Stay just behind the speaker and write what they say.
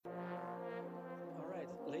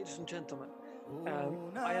ladies and gentlemen.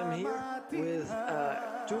 I am here with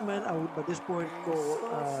two men I would by this point call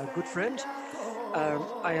good friends.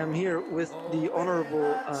 I am here with the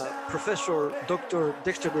Honorable Professor Dr.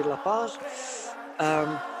 Dexter de La Paz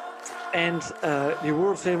um, and the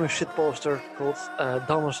world famous shitposter called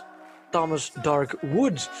Thomas Dark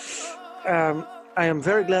Woods. I am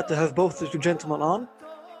very glad to have both of you gentlemen on.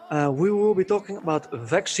 We will be talking about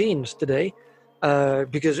vaccines today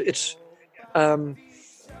because it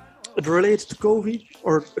relates to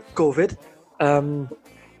COVID.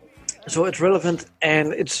 So it's relevant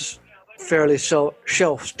and it's fairly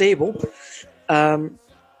shelf stable.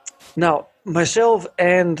 Now, myself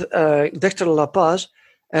and Dexter La Paz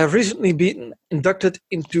have recently been inducted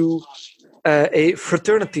into a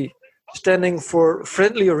fraternity standing for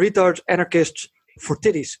Friendly Retards Anarchists for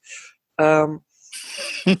Titties.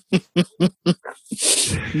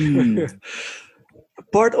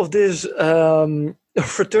 Part of this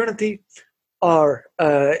fraternity are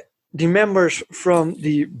the members from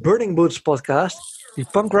the Burning Boots podcast, the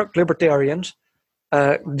Punk Rock Libertarians,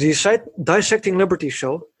 the Dissecting Liberty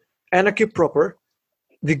show, Anarchy Proper,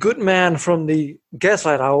 the Good Man from the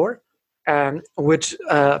Gaslight Hour, which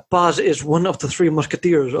Paz is one of the three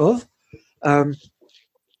musketeers of,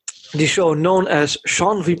 the show known as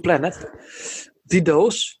Sean v Planet, The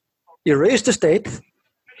Dose, Erase the State,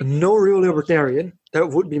 No Real Libertarian, that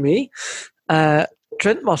would be me,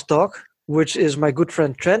 Trent Must Talk, which is my good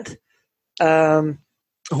friend Trent,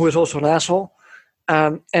 who is also an asshole,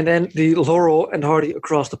 and then the Laurel and Hardy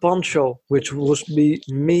Across the Pond show, which will be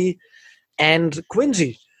me and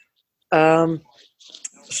Quincy. Check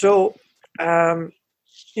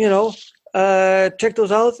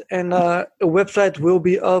those out, and a website will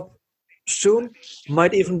be up soon,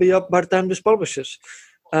 might even be up by the time this publishes.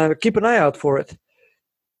 Keep an eye out for it.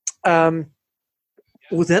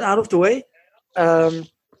 With that out of the way,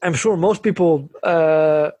 I'm sure most people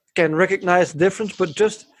can recognize the difference, but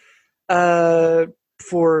just for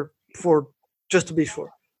just to be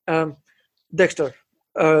sure, Dexter,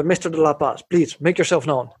 Mr. De La Paz, please make yourself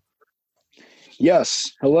known.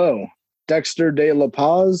 Yes, hello, Dexter de La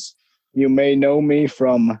Paz. You may know me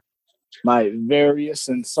from my various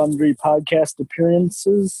and sundry podcast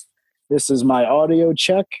appearances. This is my audio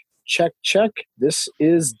check. Check. This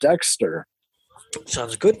is Dexter.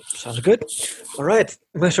 Sounds good. All right,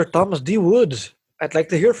 Mr. Thomas D. Woods, I'd like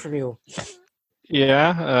to hear from you.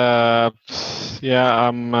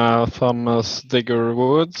 I'm Thomas Digger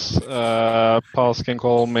Woods. Paz can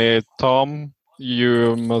call me Tom.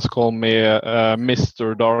 You must call me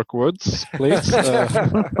Mr. Dark Woods, please.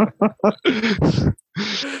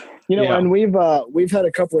 And we've had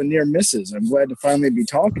a couple of near misses. I'm glad to finally be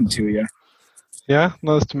talking to you. Yeah,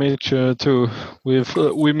 nice to meet you too. We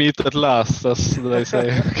meet at last, as they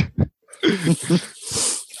say.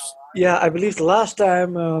 Yeah, I believe the last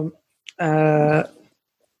time,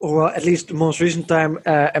 or at least the most recent time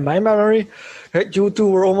in my memory, you two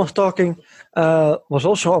were almost talking, was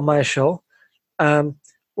also on my show.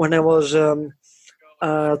 When I was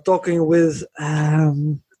talking with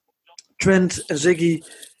Trent and Ziggy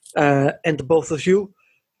and the both of you.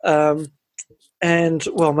 And,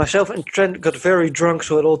 well, myself and Trent got very drunk,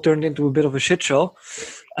 so it all turned into a bit of a shit show.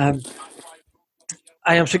 I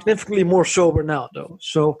am significantly more sober now, though.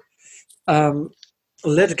 So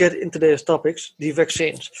let's get into today's topics, the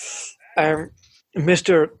vaccines.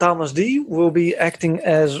 Mr. Thomas D. will be acting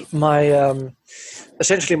as my,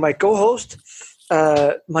 essentially my co-host,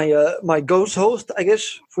 my ghost host, I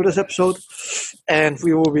guess, for this episode. And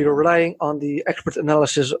we will be relying on the expert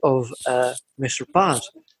analysis of Mr. Paz.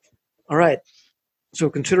 All right. So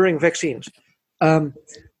considering vaccines,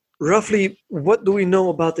 roughly what do we know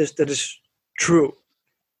about this that is true?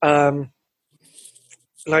 Do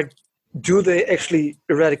they actually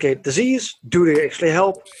eradicate disease? Do they actually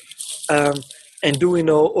help? And do we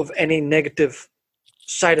know of any negative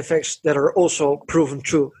side effects that are also proven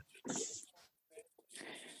true?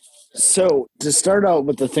 So to start out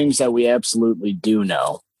with the things that we absolutely do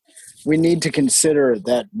know, we need to consider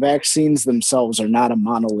that vaccines themselves are not a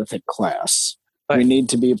monolithic class. Right. We need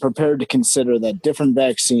to be prepared to consider that different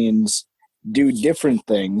vaccines do different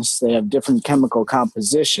things. They have different chemical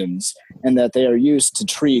compositions, and that they are used to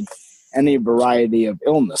treat any variety of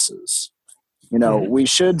illnesses. We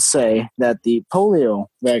should say that the polio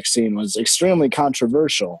vaccine was extremely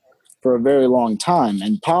controversial for a very long time,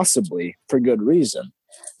 and possibly for good reason.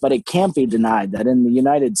 But it can't be denied that in the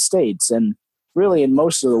United States, and really in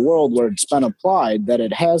most of the world where it's been applied, that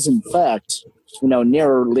it has in fact,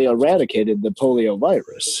 nearly eradicated the polio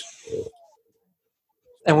virus.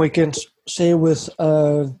 And we can say with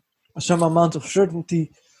some amount of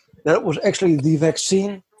certainty that it was actually the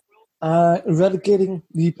vaccine eradicating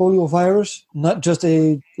the polio virus, not just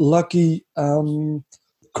a lucky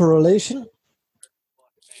correlation?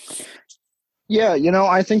 Yeah,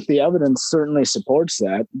 I think the evidence certainly supports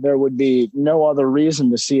that. There would be no other reason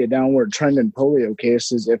to see a downward trend in polio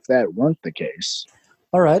cases if that weren't the case.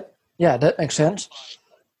 All right. Yeah, that makes sense.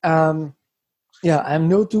 I'm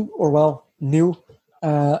new.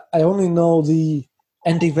 I only know the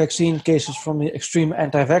anti-vaccine cases from the extreme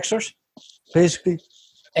anti-vaxxers, basically,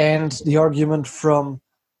 and the argument from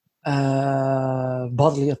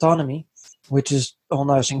bodily autonomy, which is all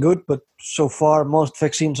nice and good, but so far most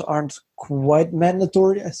vaccines aren't quite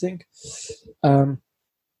mandatory, I think.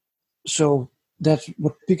 So that's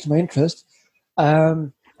what piques my interest.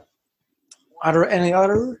 Are there any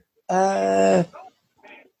other,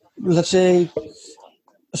 let's say,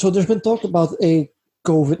 so there's been talk about a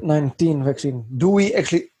COVID-19 vaccine. Do we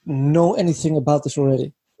actually know anything about this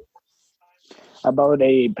already? About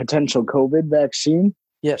a potential COVID vaccine?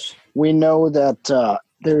 Yes. We know that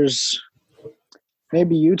there's,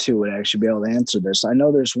 maybe you two would actually be able to answer this. I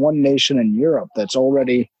know there's one nation in Europe that's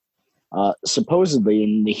already supposedly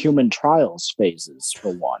in the human trials phases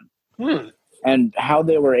for one. And how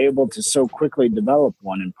they were able to so quickly develop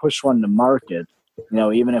one and push one to market,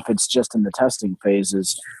 even if it's just in the testing phase,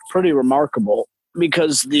 is pretty remarkable,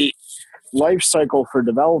 because the life cycle for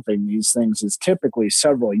developing these things is typically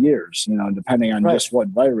several years, depending on just what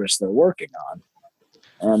virus they're working on.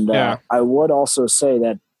 And I would also say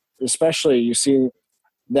that especially you see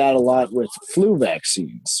that a lot with flu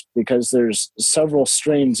vaccines, because there's several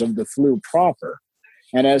strains of the flu proper.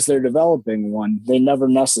 And as they're developing one, they never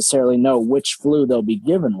necessarily know which flu they'll be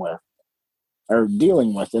given with or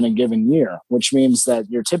dealing with in a given year, which means that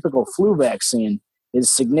your typical flu vaccine is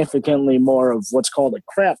significantly more of what's called a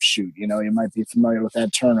crapshoot. You might be familiar with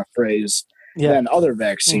that term or phrase than other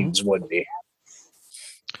vaccines would be.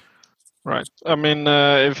 Right. I mean,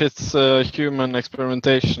 if it's human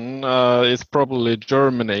experimentation, it's probably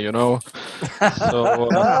Germany, So,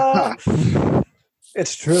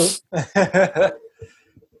 it's true.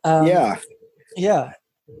 Yeah.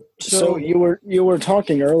 So you were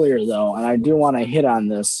talking earlier, though, and I do want to hit on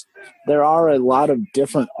this. There are a lot of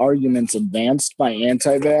different arguments advanced by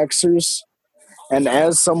anti-vaxxers. And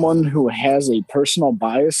as someone who has a personal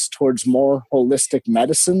bias towards more holistic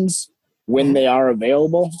medicines when they are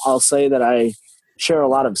available, I'll say that I share a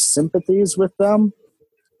lot of sympathies with them.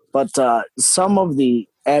 But some of the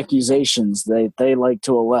accusations they like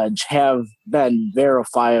to allege have been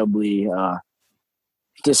verifiably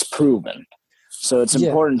disproven. So it's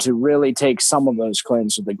important to really take some of those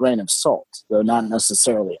claims with a grain of salt, though not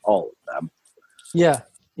necessarily all of them. Yeah.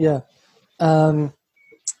 I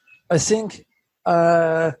think,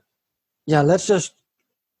 let's just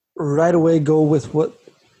right away go with what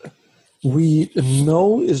we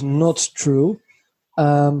know is not true,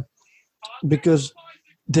 because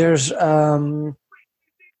there's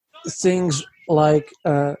things like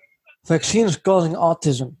vaccines causing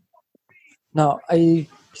autism. Now,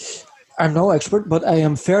 I'm no expert, but I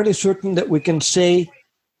am fairly certain that we can say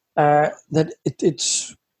that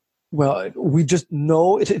it's we just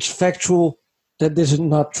know it's factual that this is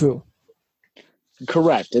not true.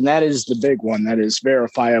 Correct, and that is the big one. That is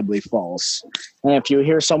verifiably false. And if you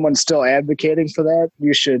hear someone still advocating for that,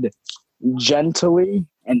 you should gently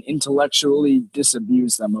and intellectually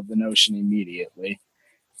disabuse them of the notion immediately.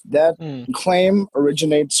 That claim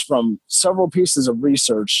originates from several pieces of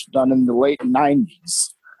research done in the late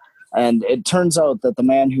 90s. And it turns out that the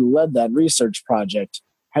man who led that research project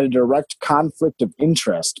had a direct conflict of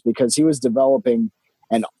interest because he was developing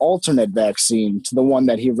an alternate vaccine to the one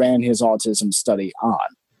that he ran his autism study on.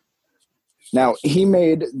 Now, he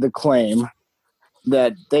made the claim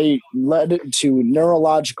that they led to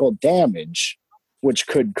neurological damage, which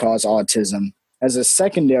could cause autism, as a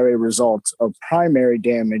secondary result of primary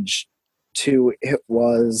damage to, it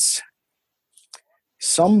was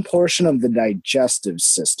some portion of the digestive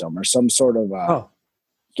system or some sort of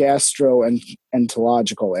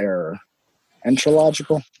gastroenterological error.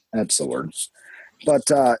 Enterological? That's the word. But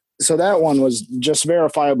so that one was just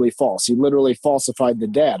verifiably false. He literally falsified the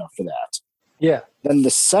data for that. Yeah. Then the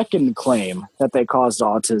second claim that they caused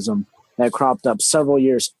autism that cropped up several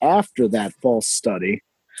years after that false study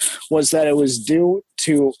was that it was due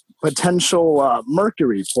to potential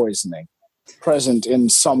mercury poisoning present in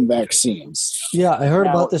some vaccines. Yeah, I heard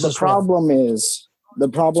about this as well. The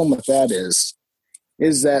problem with that is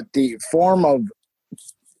that the form of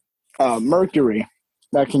mercury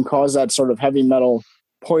that can cause that sort of heavy metal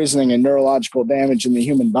poisoning and neurological damage in the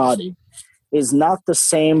human body is not the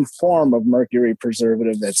same form of mercury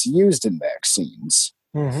preservative that's used in vaccines.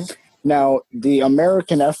 Mm-hmm. Now, the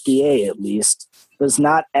American FDA, at least, does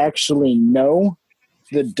not actually know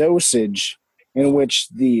the dosage in which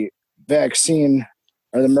the vaccine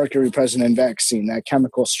or the mercury-present vaccine, that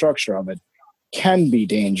chemical structure of it, can be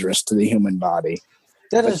dangerous to the human body.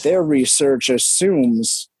 But their research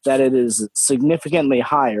assumes that it is significantly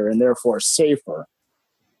higher and therefore safer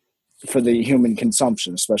for the human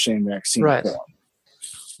consumption, especially in vaccine form.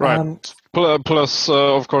 Right. Plus,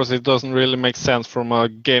 of course, it doesn't really make sense from a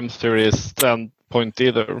game theory standpoint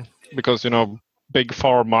either, because, big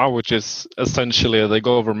pharma, which is essentially the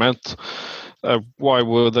government, why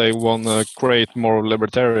would they want to create more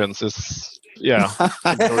libertarians?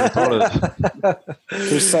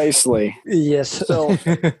 Precisely. Yes. So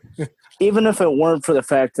even if it weren't for the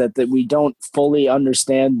fact that we don't fully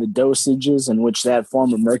understand the dosages in which that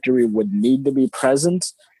form of mercury would need to be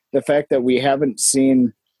present, the fact that we haven't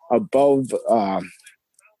seen the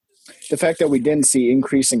fact that we didn't see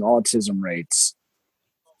increasing autism rates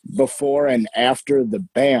before and after the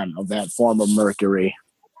ban of that form of mercury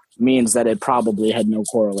means that it probably had no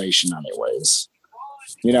correlation anyways.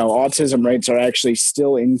 Autism rates are actually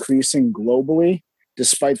still increasing globally,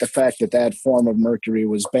 despite the fact that that form of mercury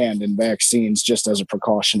was banned in vaccines just as a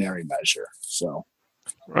precautionary measure. So,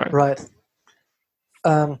 right.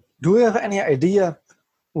 Do we have any idea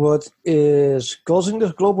what is causing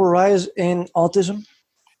this global rise in autism?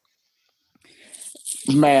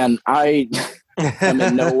 Man, I'm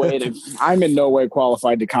in no way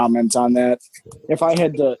qualified to comment on that. If I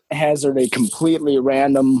had to hazard a completely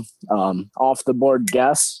random, off the board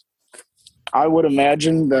guess, I would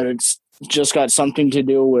imagine that it's just got something to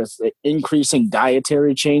do with increasing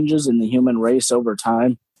dietary changes in the human race over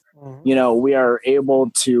time. Mm-hmm. We are able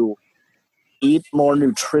to eat more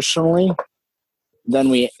nutritionally than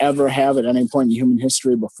we ever have at any point in human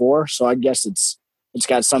history before. So I guess it's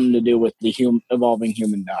got something to do with the evolving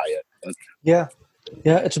human diet. Yeah,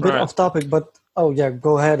 it's a bit off topic, but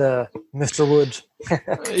go ahead, Mr. Woods.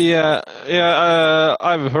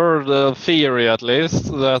 I've heard a theory, at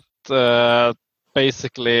least, that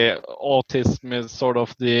basically autism is sort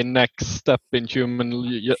of the next step in human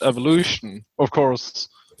evolution. Of course,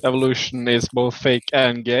 evolution is both fake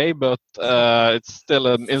and gay, but it's still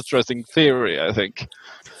an interesting theory, I think.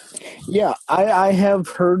 Yeah, I have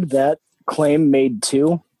heard that claim made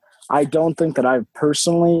too. I don't think that I've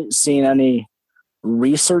personally seen any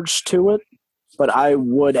research to it, but I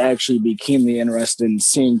would actually be keenly interested in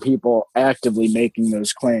seeing people actively making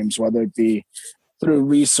those claims, whether it be through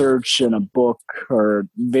research in a book or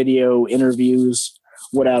video interviews,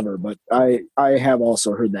 whatever. But I have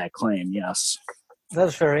also heard that claim, yes.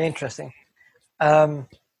 That's very interesting. I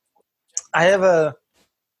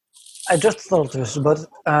just thought this, but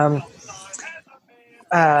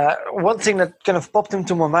one thing that kind of popped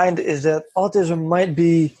into my mind is that autism might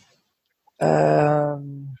be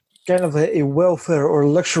kind of a welfare or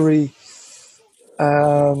luxury.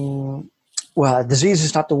 Disease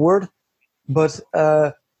is not the word, but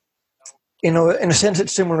in a sense,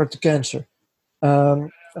 it's similar to cancer.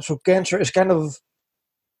 So cancer is kind of,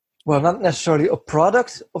 not necessarily a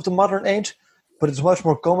product of the modern age, but it's much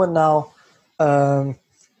more common now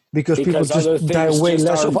because people just die way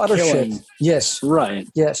less of other shit. Yes. Right.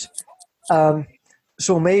 Yes.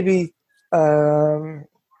 So maybe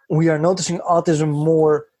we are noticing autism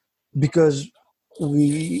more because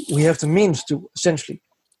we have the means to, essentially,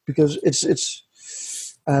 because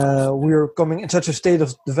we're coming in such a state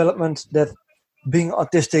of development that being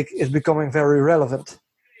autistic is becoming very relevant.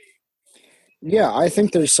 Yeah, I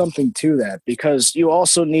think there's something to that, because you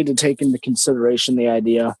also need to take into consideration the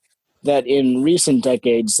idea that in recent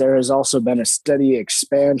decades, there has also been a steady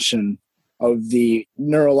expansion of the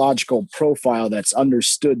neurological profile that's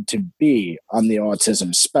understood to be on the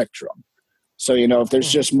autism spectrum. So, if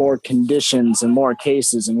there's just more conditions and more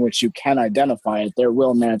cases in which you can identify it, there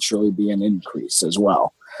will naturally be an increase as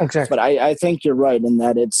well. Exactly. But I think you're right in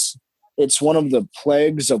that it's one of the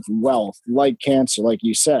plagues of wealth, like cancer, like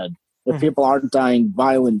you said. If people aren't dying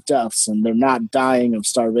violent deaths and they're not dying of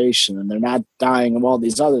starvation and they're not dying of all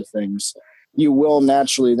these other things, you will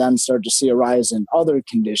naturally then start to see a rise in other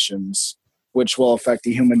conditions which will affect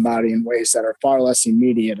the human body in ways that are far less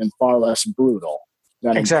immediate and far less brutal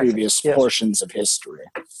than in previous portions of history.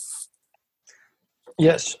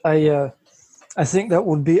 Yes, I think that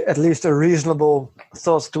would be at least a reasonable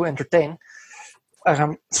thought to entertain.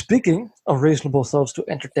 Speaking of reasonable thoughts to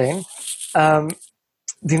entertain,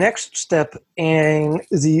 the next step in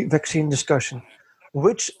the vaccine discussion,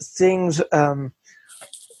 which things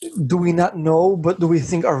do we not know, but do we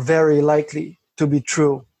think are very likely to be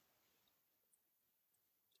true?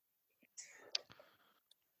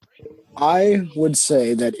 I would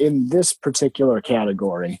say that in this particular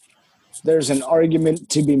category, there's an argument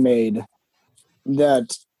to be made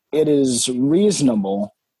that it is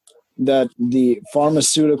reasonable that the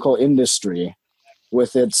pharmaceutical industry,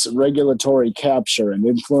 with its regulatory capture and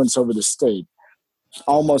influence over the state,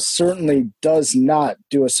 almost certainly does not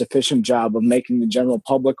do a sufficient job of making the general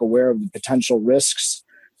public aware of the potential risks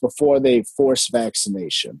before they force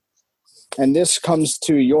vaccination. And this comes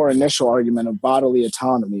to your initial argument of bodily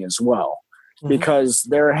autonomy as well, because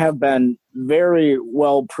there have been very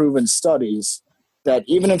well proven studies that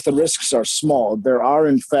even if the risks are small, there are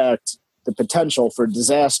in fact the potential for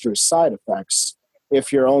disastrous side effects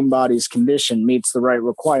if your own body's condition meets the right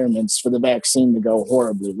requirements for the vaccine to go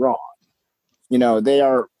horribly wrong. You know, they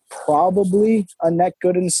are probably a net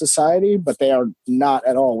good in society, but they are not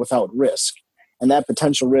at all without risk. And that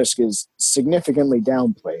potential risk is significantly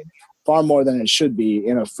downplayed, far more than it should be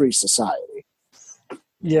in a free society.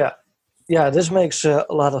 Yeah, this makes a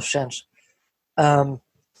lot of sense.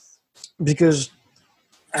 Because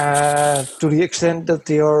to the extent that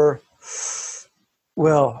they are,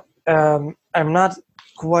 well, I'm not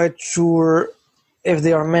quite sure if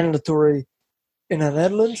they are mandatory in the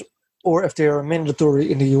Netherlands or if they are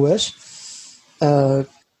mandatory in the US.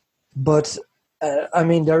 But I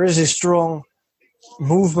mean, there is a strong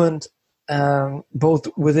movement both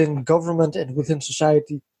within government and within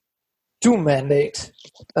society to mandate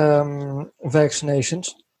vaccinations.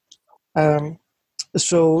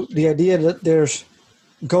 So the idea that there's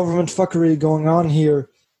government fuckery going on here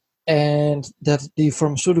and that the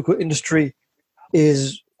pharmaceutical industry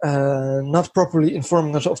is not properly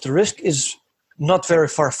informing us of the risk is not very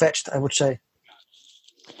far-fetched, I would say.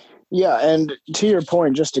 Yeah, and to your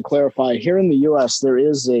point, just to clarify, here in the U.S., there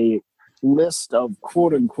is a list of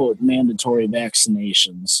quote-unquote mandatory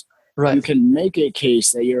vaccinations. Right. You can make a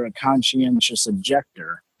case that you're a conscientious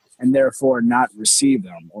objector and therefore not receive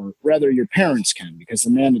them, or rather your parents can, because the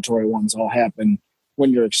mandatory ones all happen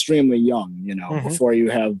when you're extremely young, you know, before you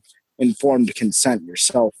have informed consent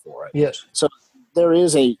yourself for it. Yes. So there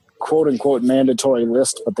is a quote-unquote mandatory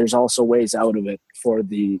list, but there's also ways out of it for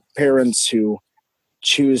the parents who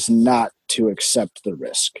choose not to accept the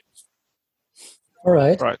risk. All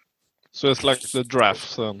right. Right. So it's like the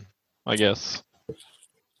draft, I guess.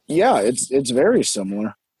 Yeah, it's very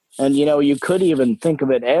similar. And, you know, you could even think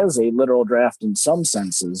of it as a literal draft in some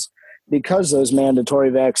senses, because those mandatory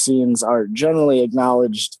vaccines are generally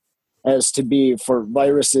acknowledged as to be for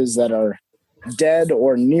viruses that are dead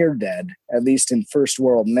or near dead, at least in first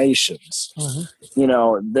world nations. You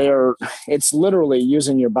know, it's literally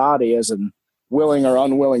using your body as an willing or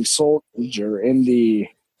unwilling soldier in the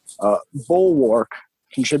bulwark,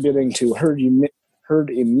 contributing to herd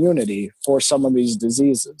immunity for some of these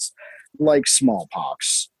diseases, like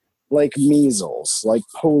smallpox, like measles, like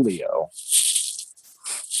polio.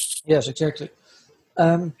 Yes, exactly.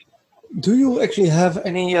 Do you actually have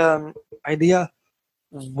any idea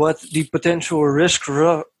what the potential risks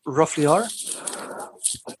roughly are?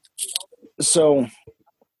 So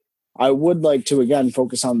I would like to, again,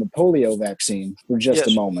 focus on the polio vaccine for just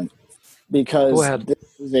a moment, because this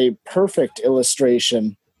is a perfect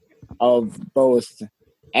illustration of both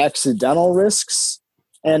accidental risks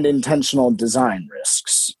and intentional design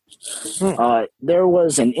risks. There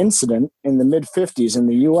was an incident in the mid-50s in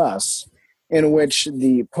the U.S. in which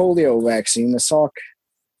the polio vaccine, the Salk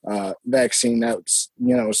vaccine that's,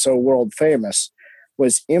 you know, so world famous,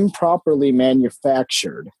 was improperly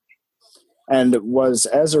manufactured and was,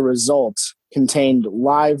 as a result, contained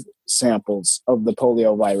live samples of the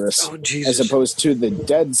polio virus, as opposed to the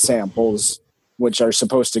dead samples, which are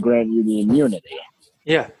supposed to grant you the immunity.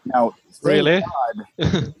 Yeah. Now, really?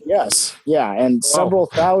 God, yes. Yeah. And several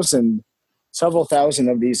thousand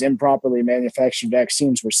of these improperly manufactured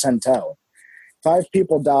vaccines were sent out. 5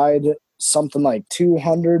 people died. Something like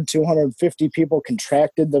 250 people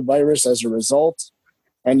contracted the virus as a result.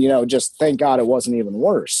 And, you know, just thank God it wasn't even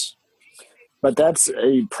worse. But that's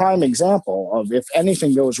a prime example of, if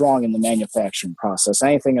anything goes wrong in the manufacturing process,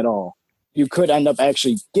 anything at all, you could end up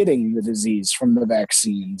actually getting the disease from the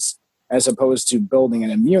vaccines as opposed to building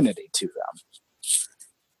an immunity to them.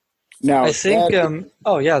 Now, I think,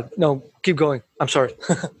 keep going. I'm sorry.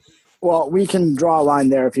 Well, we can draw a line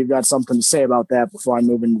there if you've got something to say about that before I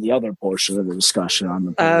move into the other portion of the discussion on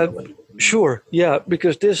the Sure, yeah,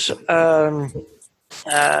 because this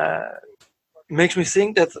makes me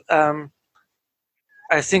think that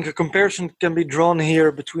I think a comparison can be drawn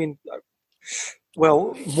here between,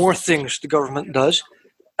 more things the government does,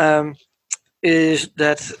 is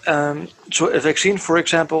that, so a vaccine, for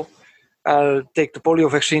example, take the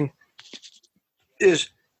polio vaccine, is,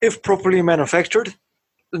 if properly manufactured,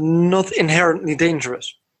 not inherently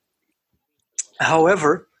dangerous.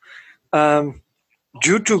 However,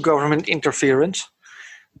 due to government interference,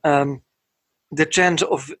 the chance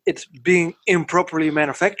of it being improperly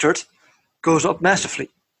manufactured goes up massively,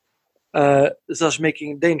 thus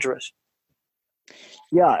making it dangerous.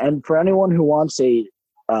 Yeah, and for anyone who wants a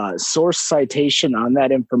source citation on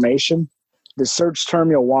that information, the search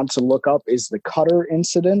term you'll want to look up is the Cutter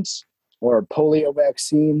incident or polio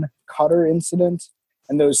vaccine Cutter incident,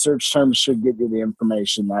 and those search terms should give you the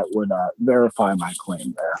information that would verify my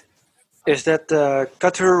claim there. Is that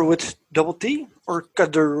Cutter with double T or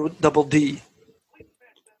Cutter with double D?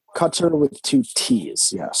 Cutter with 2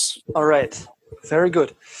 T's, yes. All right, very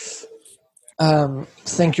good.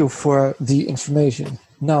 Thank you for the information.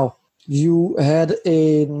 Now, you had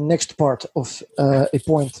a next part of a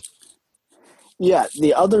point. Yeah,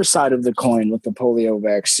 the other side of the coin with the polio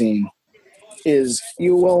vaccine is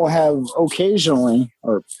you will have occasionally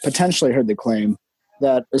or potentially heard the claim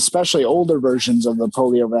that especially older versions of the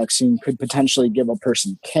polio vaccine could potentially give a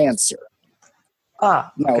person cancer.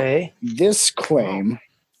 Okay. Now, this claim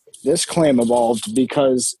evolved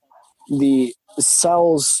because the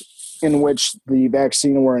cells in which the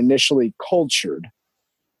vaccine were initially cultured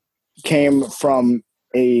came from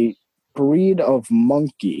a breed of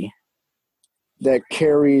monkey that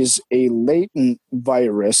carries a latent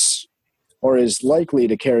virus or is likely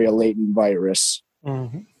to carry a latent virus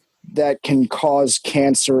that can cause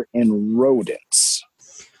cancer in rodents.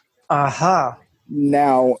 Aha.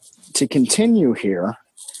 Now, to continue here,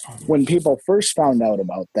 when people first found out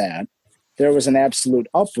about that, there was an absolute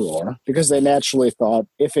uproar because they naturally thought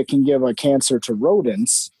if it can give a cancer to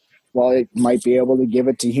rodents, well, it might be able to give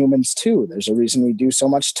it to humans too. There's a reason we do so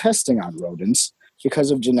much testing on rodents because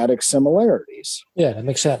of genetic similarities. Yeah, that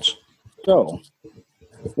makes sense. So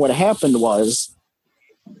what happened was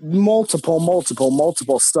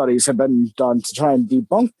multiple studies have been done to try and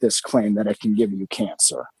debunk this claim that it can give you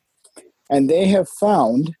cancer. And they have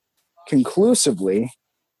found conclusively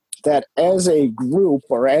that as a group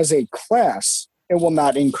or as a class, it will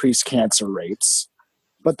not increase cancer rates,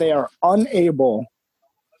 but they are unable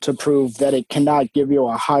to prove that it cannot give you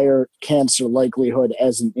a higher cancer likelihood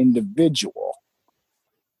as an individual.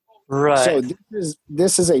 Right. So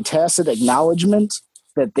this is a tacit acknowledgement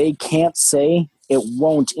that they can't say it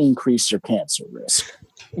won't increase your cancer risk.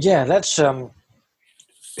 Yeah, that's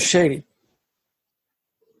shady.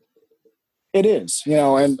 It is,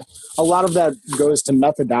 and a lot of that goes to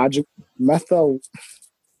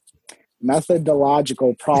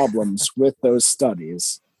methodological problems with those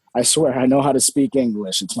studies. I swear, I know how to speak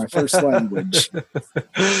English. It's my first language.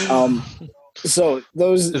 So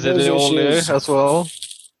those is those it the only issues, as well?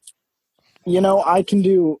 I can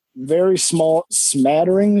do very small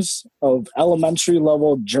smatterings of elementary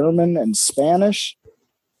level German and Spanish,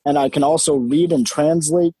 and I can also read and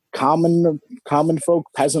translate common folk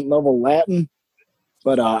peasant level Latin,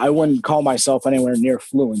 but I wouldn't call myself anywhere near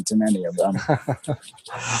fluent in any of them.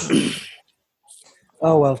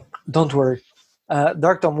 Oh well, don't worry.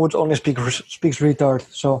 Dark Tom Woods only speaks retard,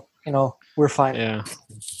 so we're fine. Yeah,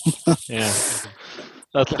 yeah.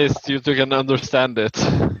 At least you two can understand it.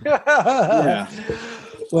 Yeah.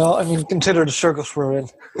 Well, I mean, consider the circles we're in.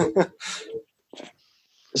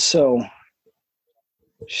 So,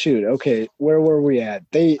 shoot. Okay, where were we at?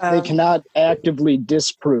 They cannot actively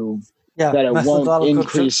disprove that it won't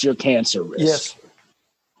increase your cancer risk. Yes.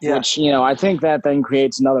 Yeah. Which I think that then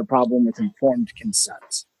creates another problem with informed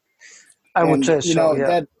consent. I would say so.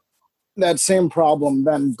 Yeah. That same problem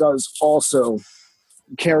then does also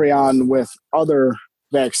carry on with other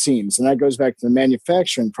vaccines, and that goes back to the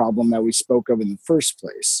manufacturing problem that we spoke of in the first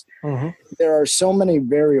place. Mm-hmm. There are so many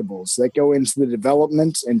variables that go into the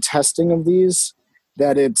development and testing of these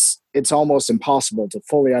that it's almost impossible to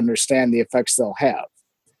fully understand the effects they'll have.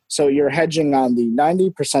 So you're hedging on the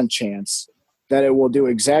 90% chance that it will do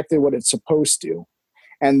exactly what it's supposed to,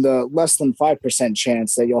 and the less than 5%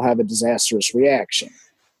 chance that you'll have a disastrous reaction.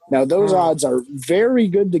 Now, those odds are very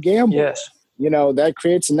good to gamble. Yes. That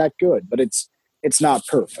creates a net good, but it's not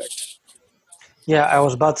perfect. Yeah, I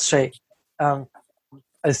was about to say, I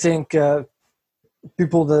think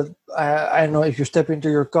people that, I don't know, if you step into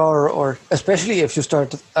your car or especially if you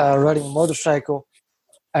start riding a motorcycle,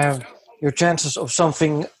 your chances of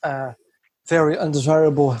something very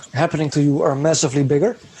undesirable happening to you are massively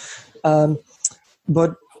bigger.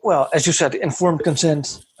 But, well, as you said, informed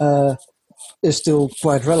consent is still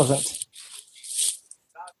quite relevant.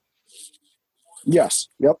 Yes.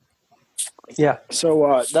 Yep. Yeah.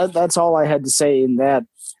 So that's all I had to say in that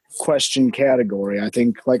question category. I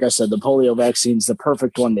think, like I said, the polio vaccine is the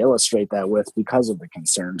perfect one to illustrate that with because of the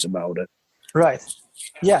concerns about it. Right.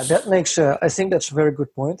 Yeah, that makes. I think that's a very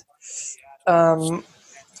good point.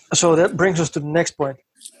 So that brings us to the next point.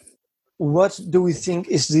 What do we think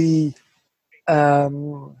is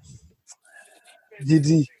um,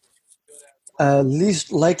 the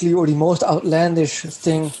least likely or the most outlandish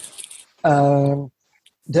thing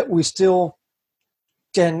that we still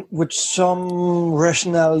can, with some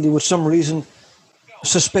rationality, with some reason,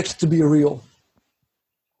 suspect to be real?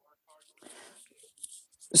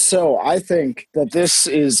 So I think that this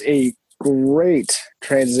is a great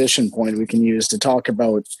transition point we can use to talk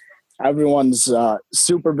about everyone's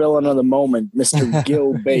supervillain of the moment, Mr.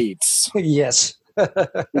 Gil Bates. Yes.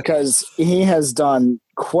 Because he has done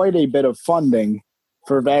quite a bit of funding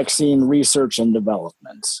for vaccine research and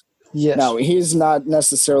development. Yes. Now, he's not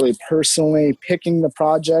necessarily personally picking the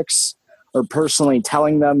projects or personally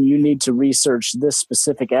telling them you need to research this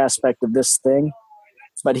specific aspect of this thing,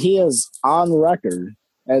 but he is on record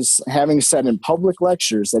as having said in public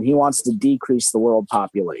lectures that he wants to decrease the world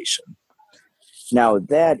population. Now,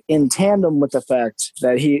 that in tandem with the fact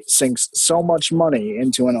that he sinks so much money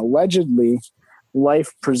into an allegedly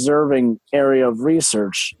life-preserving area of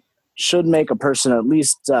research should make a person at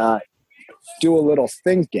least do a little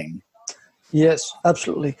thinking. Yes,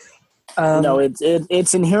 absolutely.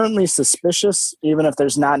 It's inherently suspicious, even if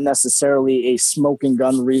there's not necessarily a smoking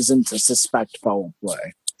gun reason to suspect foul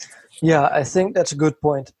play. Yeah, I think that's a good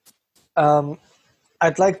point.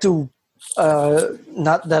 I'd like to,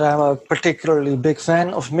 not that I'm a particularly big fan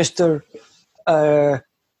of Mr.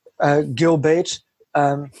 Gil Bates,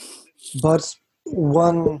 but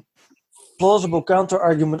one plausible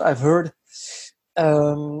counter-argument I've heard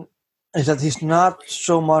is that he's not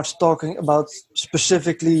so much talking about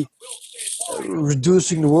specifically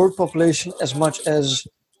reducing the world population as much as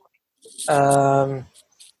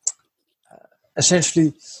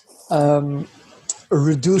essentially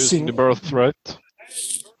reducing the birth rate.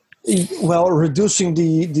 Well, reducing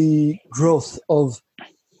the growth of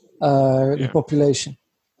the population.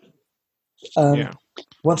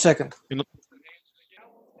 One second.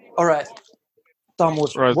 All right. Tom,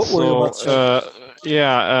 what were you about to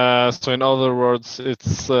say? So in other words,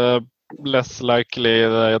 it's less likely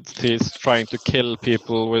that he's trying to kill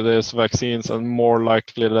people with his vaccines and more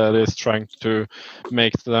likely that he's trying to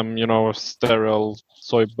make them, sterile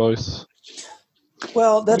soy boys.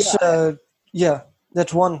 Well, that's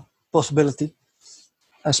that's one possibility,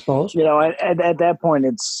 I suppose. At that point,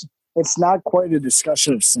 it's not quite a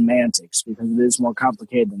discussion of semantics because it is more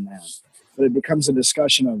complicated than that. But it becomes a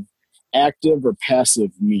discussion of active or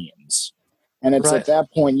passive means. And it's at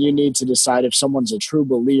that point you need to decide if someone's a true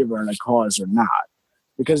believer in a cause or not.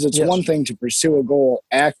 Because it's one thing to pursue a goal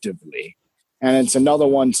actively, and it's another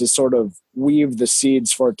one to sort of weave the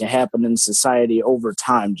seeds for it to happen in society over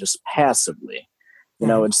time, just passively.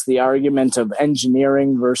 It's the argument of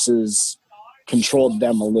engineering versus controlled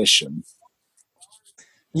demolition.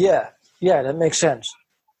 Yeah, that makes sense.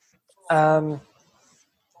 Oh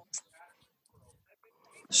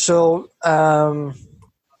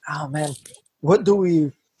man, what do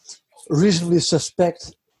we reasonably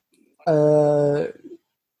suspect Bill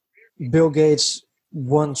Gates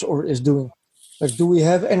wants or is doing? Like, do we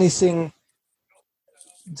have anything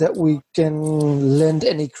that we can lend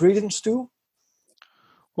any credence to?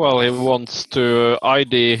 Well, he wants to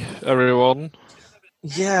ID everyone.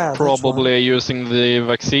 Yeah, probably using the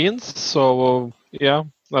vaccines. So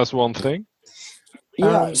that's one thing.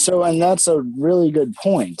 Yeah, and that's a really good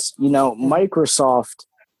point. Microsoft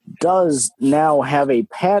does now have a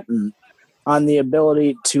patent on the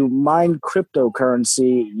ability to mine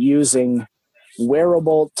cryptocurrency using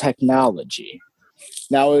wearable technology.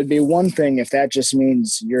 Now, it would be one thing if that just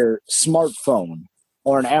means your smartphone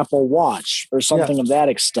or an Apple Watch or something of that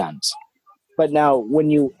extent. But now, when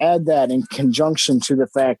you add that in conjunction to the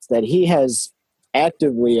fact that he has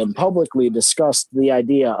actively and publicly discussed the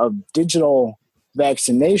idea of digital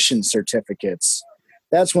vaccination certificates,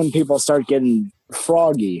 that's when people start getting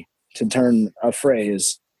froggy, to turn a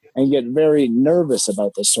phrase, and get very nervous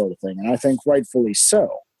about this sort of thing. And I think rightfully so.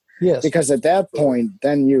 Yes. Because at that point,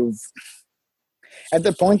 then you've got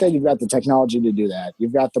the technology to do that.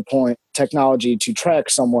 You've got the technology to track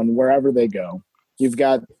someone wherever they go. You've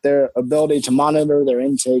got their ability to monitor their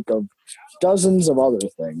intake of dozens of other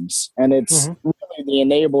things. And it's really the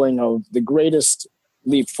enabling of the greatest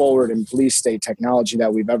leap forward in police state technology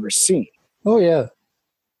that we've ever seen. Oh, yeah.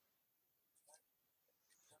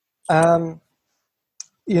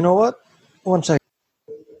 You know what? One second.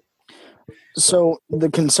 So the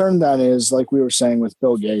concern then is, like we were saying with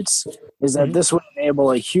Bill Gates, is that this would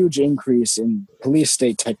enable a huge increase in police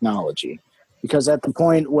state technology. Because at the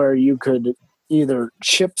point where you could either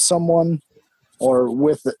chip someone or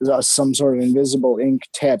with some sort of invisible ink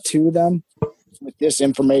tattoo them with this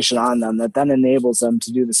information on them that then enables them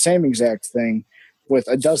to do the same exact thing with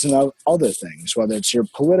a dozen of other things, whether it's your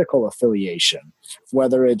political affiliation,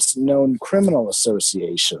 whether it's known criminal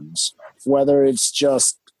associations, whether it's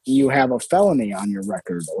just you have a felony on your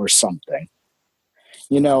record or something.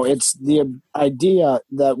 It's the idea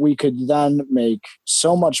that we could then make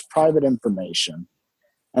so much private information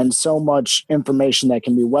and so much information that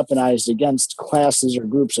can be weaponized against classes or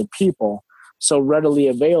groups of people so readily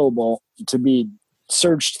available to be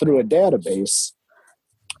searched through a database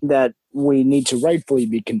that we need to rightfully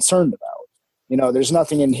be concerned about. There's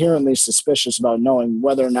nothing inherently suspicious about knowing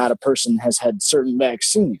whether or not a person has had certain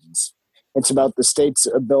vaccines. It's about the state's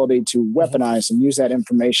ability to weaponize and use that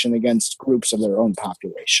information against groups of their own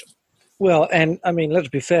population. Well, and I mean, let's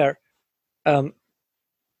be fair.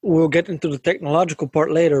 We'll get into the technological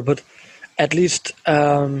part later, but at least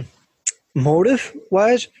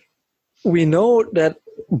motive-wise, we know that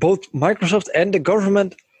both Microsoft and the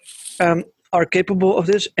government are capable of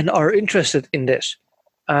this and are interested in this.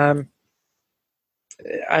 I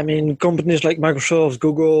mean, companies like Microsoft,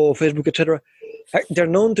 Google, Facebook, etc., they're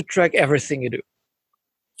known to track everything you do.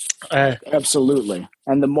 Absolutely.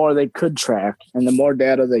 And the more they could track and the more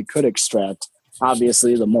data they could extract,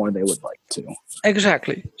 obviously, the more they would like to.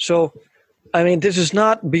 Exactly. So, I mean, this is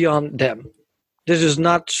not beyond them. This is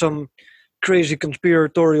not some crazy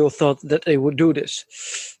conspiratorial thought that they would do this.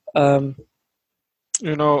 Something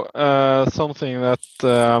that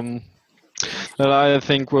I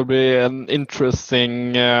think will be an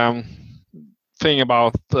interesting thing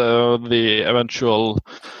about the eventual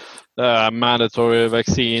mandatory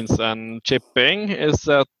vaccines and chipping is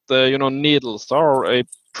that needles are a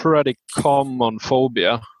pretty common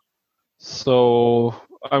phobia. So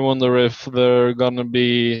I wonder if they're gonna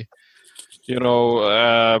be,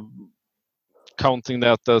 counting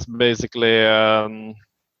that as basically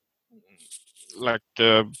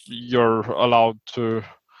you're allowed to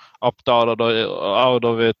opt out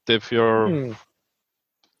of it if you're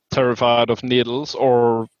terrified of needles,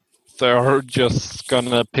 or they're just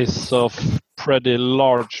gonna piss off pretty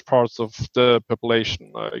large parts of the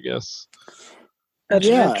population, I guess. That's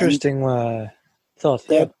an interesting thought.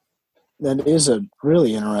 That is a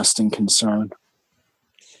really interesting concern.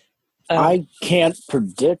 I can't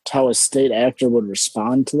predict how a state actor would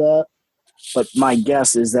respond to that, but my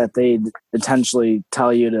guess is that they'd potentially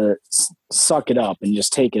tell you to suck it up and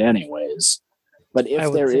just take it anyways. But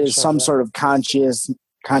if there is some sort of conscientious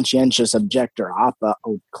objector opt-out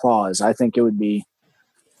clause, I think it would be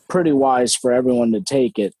pretty wise for everyone to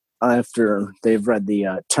take it after they've read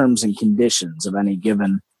the terms and conditions of any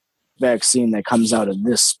given vaccine that comes out of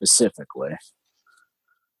this specifically.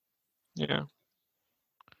 Yeah.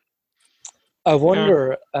 I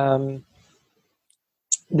wonder,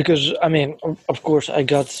 because, I mean, of course, I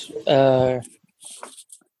got, I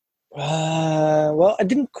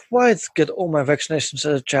didn't quite get all my vaccinations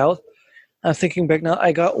as a child. I'm thinking back now,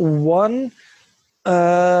 I got one,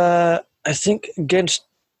 I think, against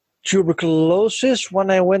tuberculosis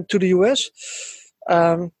when I went to the US.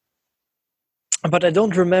 But I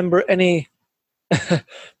don't remember any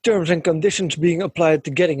terms and conditions being applied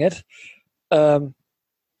to getting it.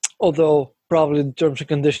 Although probably the terms and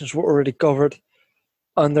conditions were already covered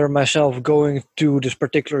under myself going to this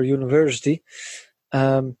particular university.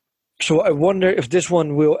 So I wonder if this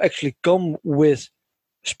one will actually come with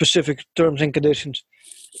specific terms and conditions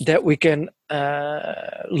that we can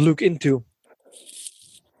look into.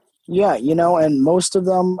 Yeah, and most of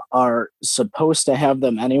them are supposed to have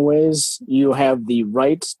them anyways. You have the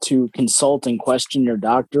right to consult and question your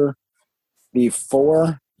doctor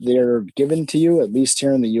before they're given to you, at least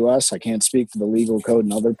here in the U.S. I can't speak for the legal code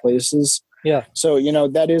in other places. Yeah. So,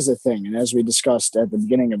 that is a thing. And as we discussed at the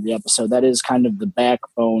beginning of the episode, that is kind of the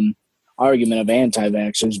backbone argument of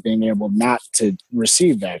anti-vaxxers being able not to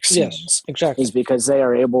receive vaccines. Yes, exactly. Is because they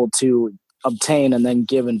are able to obtain and then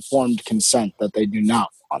give informed consent that they do not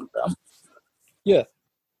want them.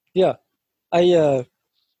 Yeah.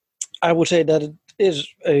 I would say that it is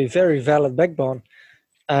a very valid backbone.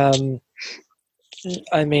 I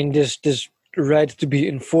mean, this right to be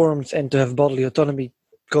informed and to have bodily autonomy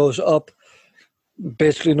goes up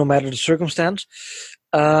basically no matter the circumstance.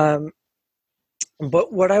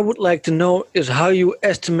 But what I would like to know is how you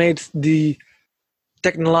estimate the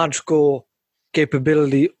technological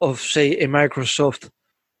capability of, say, a Microsoft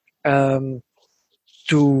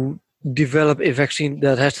to develop a vaccine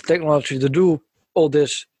that has the technology to do all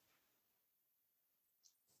this.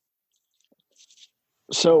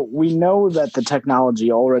 So we know that the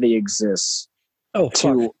technology already exists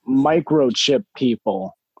to microchip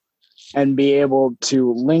people and be able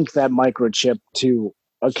to link that microchip to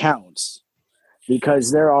accounts.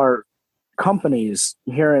 Because there are companies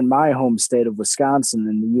here in my home state of Wisconsin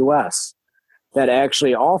in the US that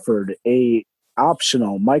actually offered a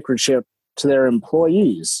optional microchip to their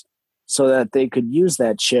employees so that they could use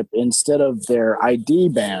that chip instead of their ID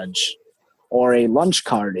badge or a lunch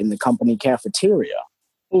card in the company cafeteria.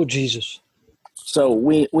 Oh, Jesus. So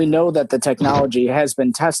we know that the technology has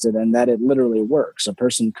been tested and that it literally works. A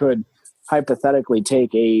person could hypothetically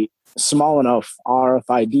take a small enough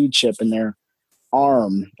RFID chip in their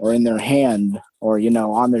arm or in their hand or,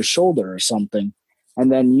 on their shoulder or something,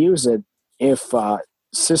 and then use it if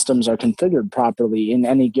systems are configured properly in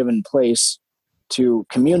any given place to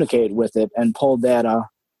communicate with it and pull data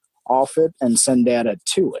off it and send data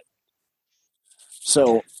to it.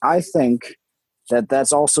 So I think that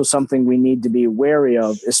that's also something we need to be wary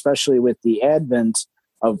of, especially with the advent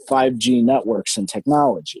of 5G networks and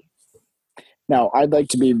technology. Now, I'd like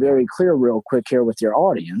to be very clear real quick here with your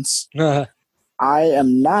audience. I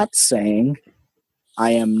am not saying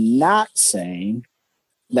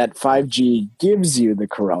that 5G gives you the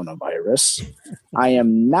coronavirus. I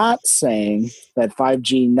am not saying that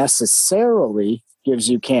 5G necessarily gives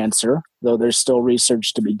you cancer, though there's still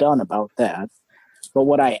research to be done about that. But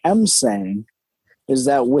what I am saying is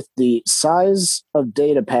that with the size of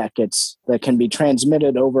data packets that can be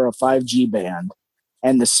transmitted over a 5G band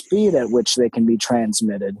and the speed at which they can be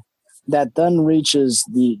transmitted, that then reaches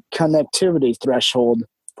the connectivity threshold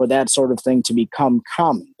for that sort of thing to become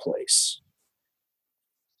commonplace.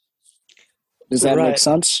 Does that make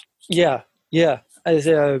sense? Yeah. I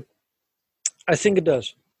think it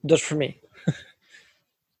does. It does for me.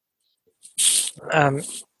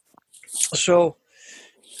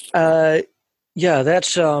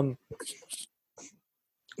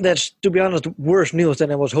 That's to be honest worse news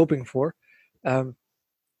than I was hoping for.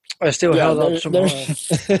 I still held out some.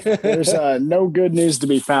 There's no good news to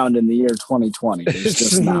be found in the year 2020. There's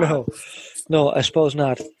just not. No, I suppose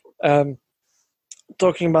not.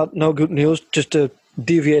 Talking about no good news, just to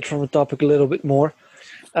deviate from the topic a little bit more.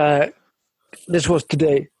 This was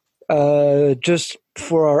today. Just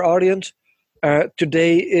for our audience,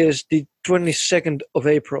 today is the 22nd of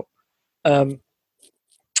April.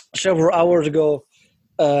 Several hours ago,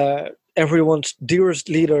 everyone's dearest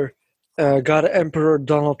leader, God Emperor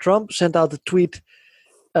Donald Trump, sent out a tweet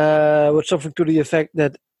with something to the effect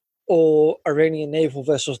that all Iranian naval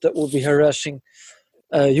vessels that would be harassing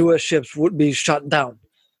U.S. ships would be shot down.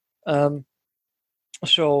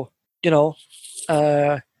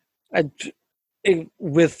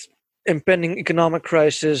 With impending economic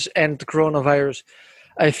crisis and the coronavirus,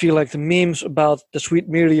 I feel like the memes about the sweet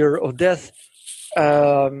meteor of death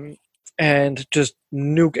and just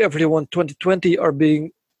nuke everyone 2020 are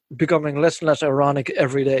becoming less and less ironic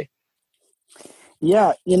every day.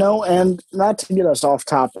 Yeah, and not to get us off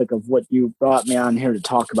topic of what you brought me on here to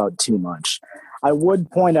talk about too much, I would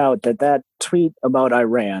point out that tweet about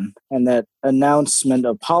Iran and that announcement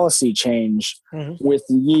of policy change with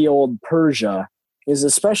ye old Persia is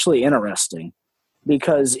especially interesting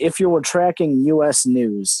because if you were tracking U.S.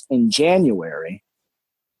 news in January,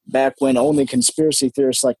 back when only conspiracy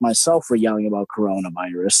theorists like myself were yelling about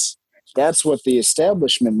coronavirus, that's what the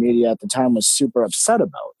establishment media at the time was super upset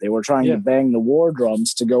about. They were trying to bang the war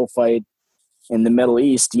drums to go fight in the Middle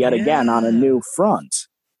East yet again on a new front.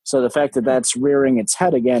 So the fact that that's rearing its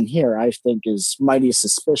head again here, I think, is mighty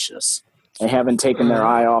suspicious. They haven't taken their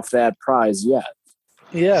eye off that prize yet.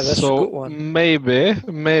 Yeah, that's a good one. Maybe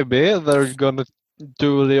they're gonna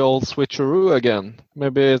do the old switcheroo again.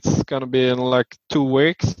 Maybe it's gonna be in like 2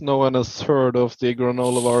 weeks. No one has heard of the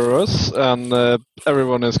granola virus, and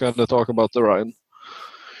everyone is gonna talk about the Rhine.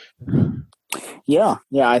 Yeah,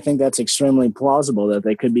 I think that's extremely plausible that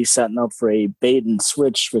they could be setting up for a bait and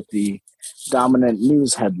switch with the dominant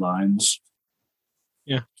news headlines.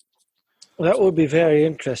 Yeah, that would be very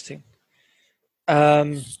interesting.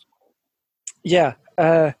 Let's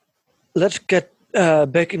get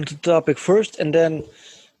back into the topic first, and then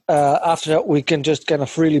after that we can just kind of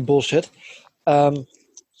freely bullshit. Let's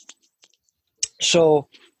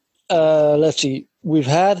see. We've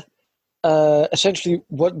had essentially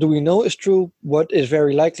what do we know is true, what is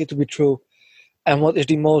very likely to be true, and what is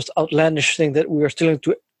the most outlandish thing that we are still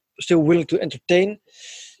willing to entertain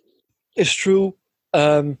is true.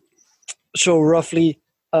 So roughly,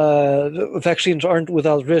 vaccines aren't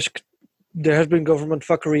without risk. There has been government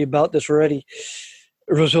fuckery about this already,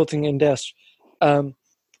 resulting in deaths. And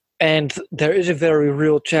there is a very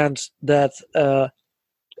real chance that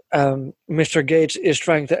Mr. Gates is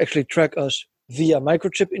trying to actually track us via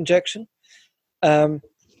microchip injection. Now,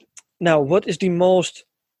 what is the most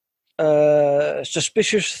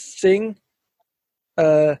suspicious thing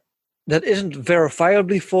that isn't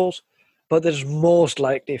verifiably false, but is most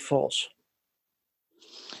likely false?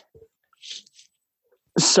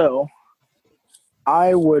 So,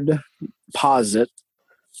 I would posit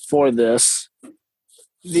for this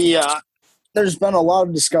there's been a lot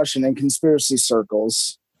of discussion in conspiracy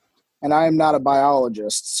circles, and I am not a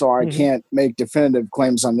biologist, so I can't make definitive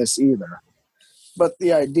claims on this either. But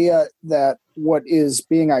the idea that what is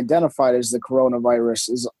being identified as the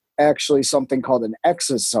coronavirus is actually something called an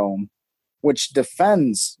exosome, which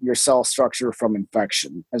defends your cell structure from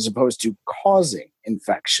infection as opposed to causing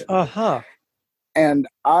infection. And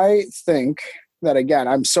I think that, again,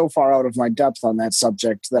 I'm so far out of my depth on that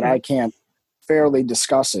subject that I can't fairly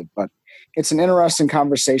discuss it, but it's an interesting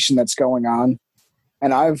conversation that's going on.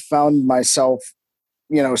 And I've found myself,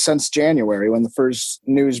 since January, when the first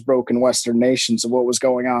news broke in Western nations of what was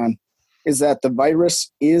going on, is that the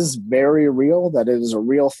virus is very real, that it is a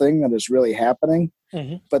real thing that is really happening.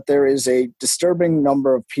 But there is a disturbing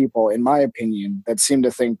number of people, in my opinion, that seem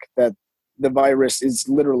to think that the virus is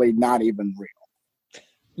literally not even real.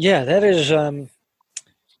 Yeah, that is.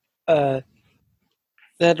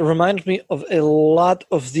 That reminds me of a lot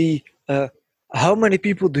of the how many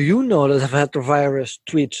people do you know that have had the virus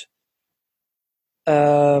tweets?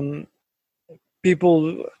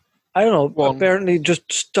 People, I don't know, apparently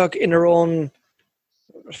just stuck in their own,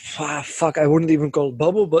 I wouldn't even call it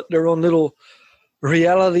bubble, but their own little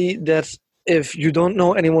reality that if you don't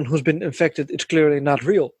know anyone who's been infected, it's clearly not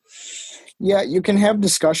real. Yeah, you can have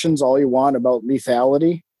discussions all you want about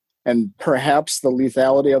lethality, and perhaps the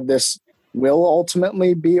lethality of this will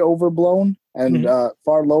ultimately be overblown and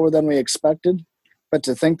far lower than we expected. But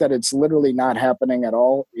to think that it's literally not happening at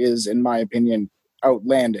all is, in my opinion,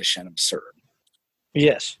 outlandish and absurd.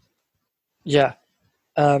 Yes. Yeah.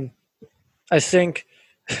 I think,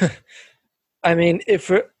 I mean, if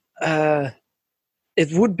it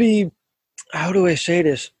would be, how do I say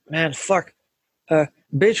this? Man, fuck.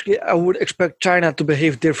 Basically, I would expect China to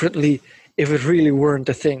behave differently if it really weren't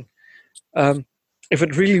a thing. If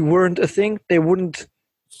it really weren't a thing, they wouldn't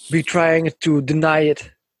be trying to deny it,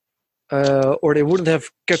 or they wouldn't have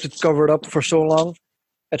kept it covered up for so long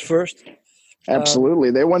at first.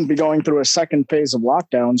 Absolutely. They wouldn't be going through a second phase of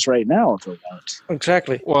lockdowns right now if it weren't.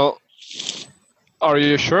 Exactly. Well, are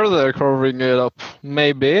you sure they're covering it up?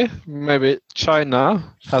 Maybe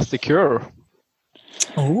China has the cure.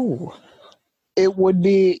 Ooh. It would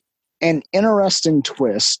be an interesting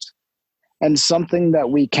twist and something that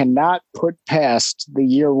we cannot put past the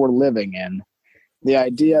year we're living in. The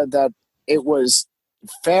idea that it was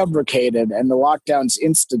fabricated and the lockdowns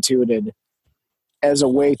instituted as a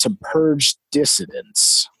way to purge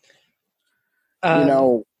dissidents.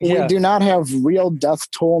 We do not have real death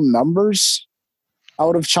toll numbers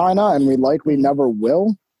out of China, and we likely never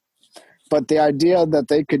will. But the idea that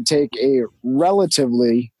they could take a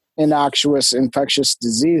relatively innocuous infectious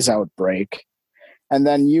disease outbreak and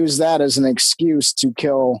then use that as an excuse to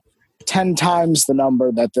kill 10 times the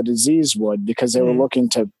number that the disease would, because they were looking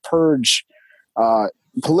to purge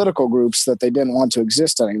political groups that they didn't want to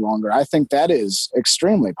exist any longer. I think that is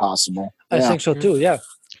extremely possible. I think so too, yeah.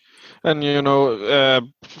 And in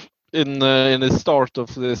the start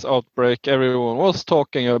of this outbreak, everyone was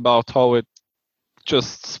talking about how it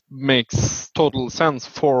just makes total sense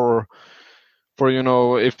for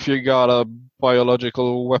if you got a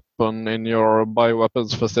biological weapon in your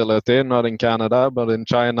bioweapons facility, not in Canada but in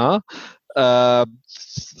China, that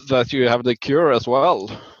you have the cure as well.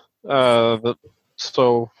 That's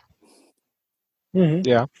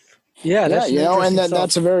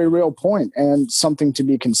a very real point and something to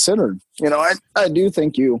be considered. I do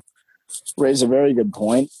think you raise a very good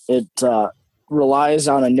point. It relies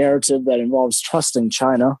on a narrative that involves trusting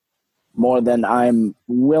China more than I'm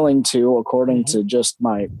willing to, according to just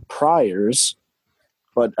my priors.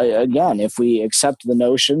 But again, if we accept the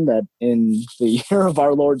notion that in the year of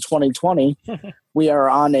our Lord 2020, we are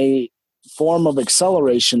on a form of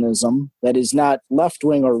accelerationism that is not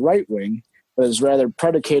left-wing or right-wing, but is rather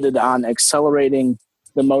predicated on accelerating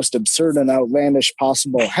the most absurd and outlandish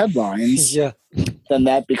possible headlines, then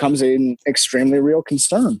that becomes an extremely real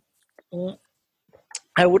concern.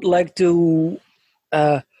 I would like to...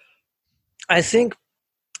 I think,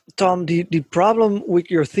 Tom, the problem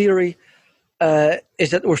with your theory is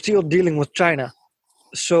that we're still dealing with China.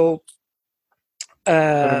 So...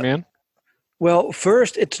 what do you mean? Well,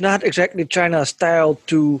 first, it's not exactly China's style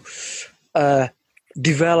to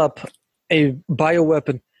develop a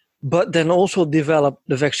bioweapon, but then also develop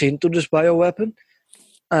the vaccine to this bioweapon.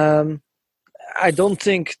 I don't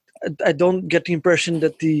get the impression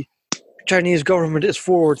that the Chinese government is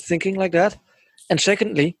forward thinking like that. And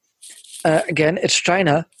secondly, again, it's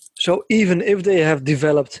China. So even if they have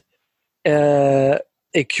developed a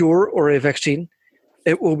cure or a vaccine,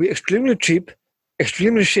 it will be extremely cheap,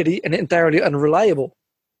 extremely shitty, and entirely unreliable.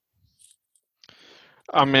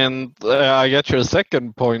 I mean, I get your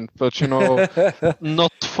second point, but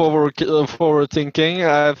not forward thinking.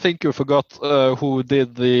 I think you forgot who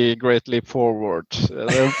did the Great Leap Forward.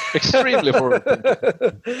 They're extremely forward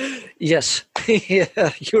thinking. Yes,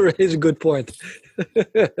 yeah, you raise a good point.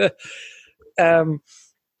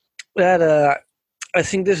 I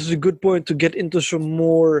think this is a good point to get into some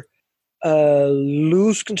more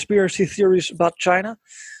loose conspiracy theories about China,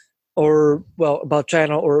 or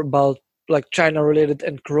about like China related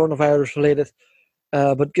and coronavirus related.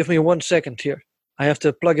 But give me 1 second here. I have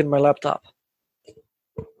to plug in my laptop.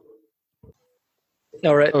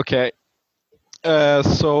 All right. Okay.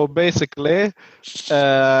 So basically,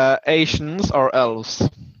 Asians are elves.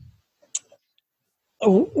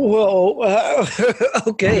 Well,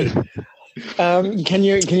 okay. Can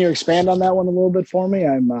you expand on that one a little bit for me?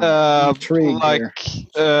 I'm intrigued here.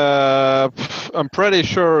 I'm pretty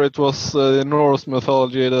sure it was Norse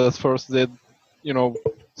mythology that first did,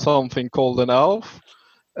 something called an elf,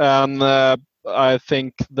 and I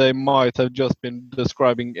think they might have just been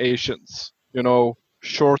describing Asians,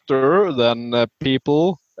 shorter than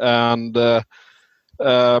people, and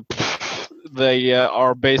they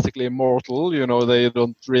are basically immortal. They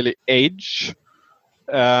don't really age.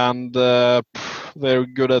 And they're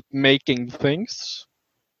good at making things.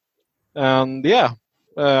 And yeah.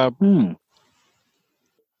 I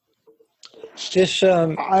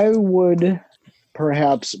would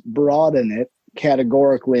perhaps broaden it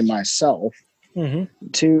categorically myself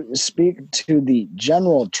to speak to the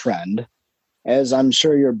general trend. As I'm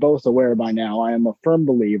sure you're both aware by now, I am a firm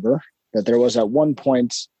believer that there was at one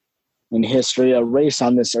point in history a race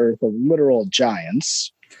on this earth of literal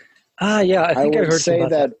giants. Yeah, I think I heard say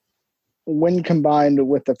that. When combined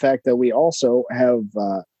with the fact that we also have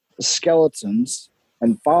skeletons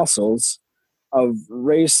and fossils of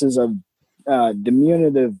races of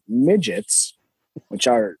diminutive midgets, which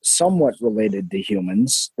are somewhat related to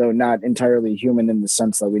humans, though not entirely human in the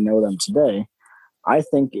sense that we know them today, I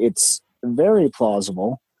think it's very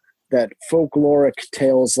plausible that folkloric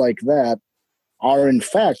tales like that are in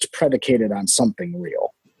fact predicated on something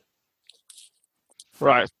real.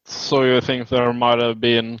 Right. So you think there might have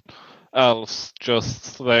been elves,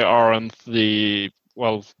 just they aren't the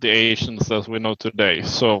Asians as we know today.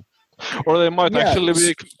 So, or they might actually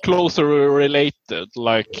be closer related,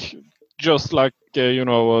 just like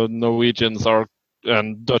Norwegians are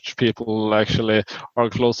and Dutch people actually are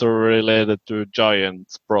closer related to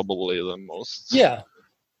giants probably than most. Yeah.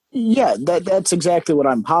 Yeah, that's exactly what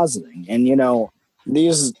I'm positing. And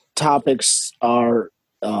these topics are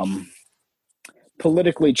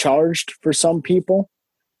politically charged for some people,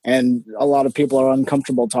 and a lot of people are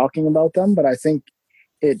uncomfortable talking about them, but I think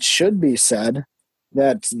it should be said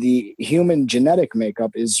that the human genetic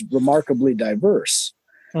makeup is remarkably diverse.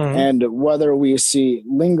 And whether we see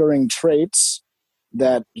lingering traits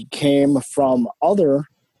that came from other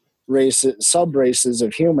races, sub-races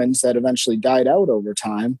of humans that eventually died out over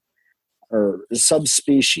time, or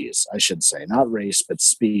subspecies, I should say, not race, but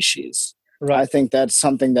species. Right. I think that's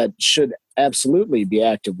something that should absolutely be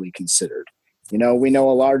actively considered. We know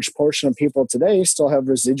a large portion of people today still have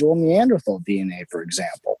residual Neanderthal DNA, for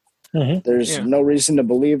example. There's no reason to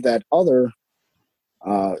believe that other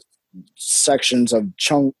sections of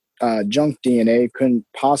junk DNA couldn't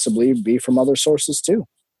possibly be from other sources too.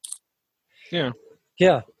 Yeah.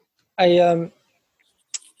 Yeah. I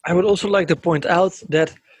would also like to point out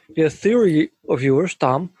that the theory of yours,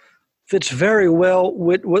 Tom, fits very well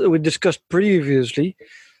with what we discussed previously,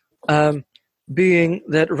 being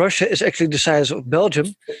that Russia is actually the size of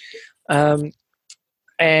Belgium,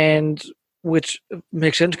 and which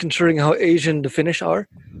makes sense considering how Asian the Finnish are,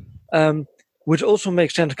 which also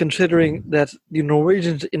makes sense considering that the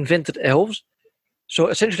Norwegians invented elves. So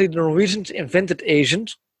essentially the Norwegians invented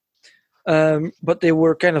Asians, but they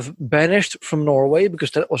were kind of banished from Norway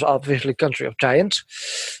because that was obviously a country of giants.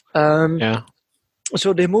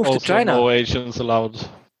 So they moved also to China. No Asians allowed.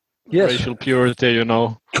 Yes. Racial purity,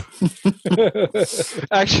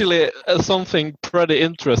 Actually, something pretty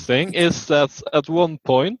interesting is that at one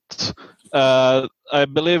point, I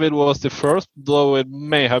believe it was the first, though it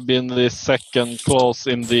may have been the second clause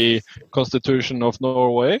in the Constitution of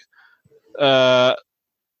Norway.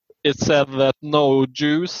 It said that no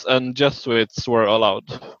Jews and Jesuits were allowed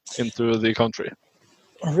into the country.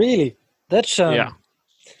 Really? That's yeah.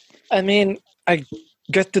 I mean, I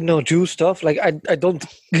get to know Jew stuff. Like I don't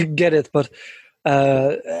get it, but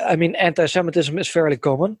I mean, anti-Semitism is fairly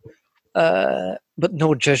common, but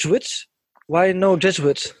no Jesuits. Why no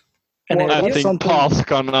Jesuits? I think Paz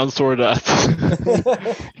can answer that.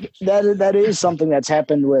 That is something that's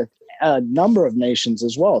happened with a number of nations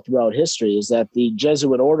as well throughout history, is that the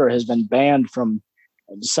Jesuit order has been banned from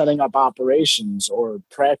setting up operations or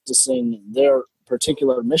practicing their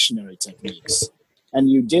particular missionary techniques. And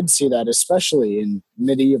you did see that especially in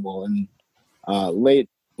medieval and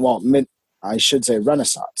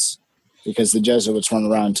Renaissance, because the Jesuits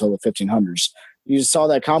weren't around until the 1500s. You saw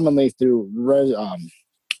that commonly through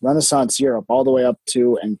Renaissance Europe all the way up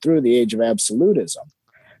to and through the age of absolutism,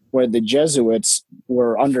 where the Jesuits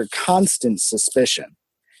were under constant suspicion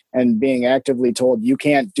and being actively told, you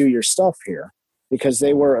can't do your stuff here, because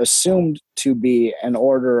they were assumed to be an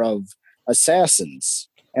order of assassins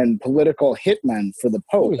and political hitmen for the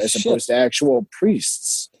Pope, as opposed to actual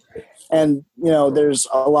priests. And, there's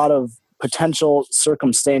a lot of potential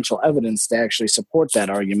circumstantial evidence to actually support that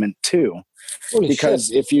argument too.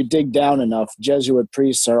 Because if you dig down enough, Jesuit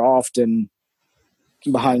priests are often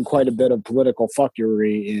behind quite a bit of political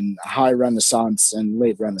fuckery in high Renaissance and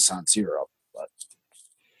late Renaissance Europe. But.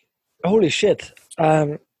 Holy shit.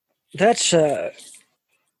 That's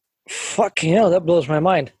fucking hell, that blows my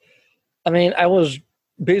mind. I mean, I was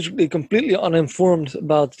basically completely uninformed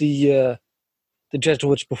about the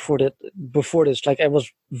Jesuits before this. Like, I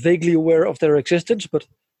was vaguely aware of their existence, but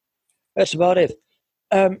that's about it.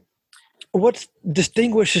 What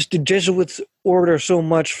distinguishes the Jesuit order so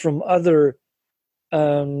much from other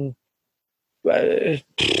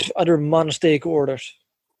monastic orders?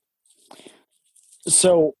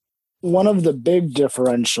 So one of the big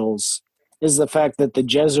differentials is the fact that the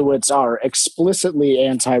Jesuits are explicitly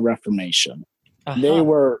anti-Reformation. They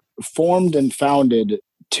were formed and founded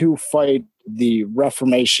to fight the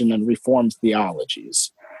Reformation and Reformed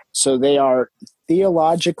theologies. So they are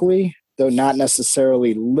theologically, though not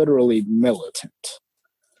necessarily literally, militant,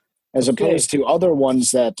 as opposed to other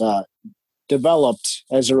ones that developed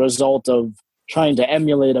as a result of trying to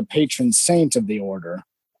emulate a patron saint of the order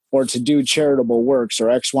or to do charitable works or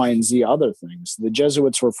X, Y, and Z other things. The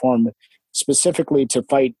Jesuits were formed specifically to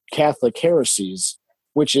fight Catholic heresies,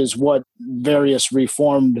 which is what various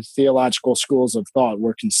Reformed theological schools of thought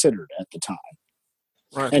were considered at the time.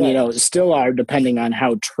 Right. And, still are, depending on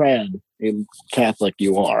how trad a Catholic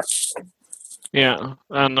you are. Yeah,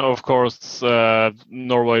 and of course,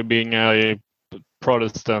 Norway being a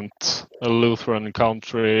Protestant, a Lutheran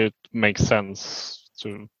country, it makes sense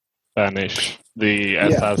to banish the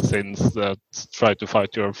assassins that try to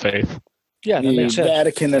fight your faith. Yeah, that makes sense.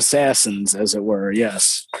 Vatican assassins, as it were,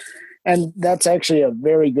 yes. And that's actually a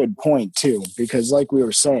very good point, too, because like we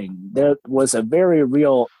were saying, there was a very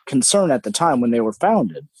real concern at the time when they were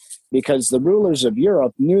founded, because the rulers of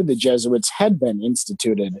Europe knew the Jesuits had been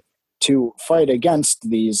instituted to fight against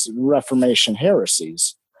these Reformation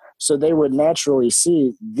heresies. So they would naturally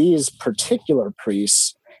see these particular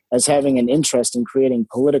priests as having an interest in creating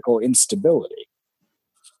political instability.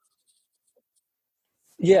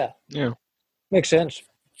 Yeah. Makes sense.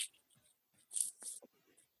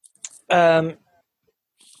 Well,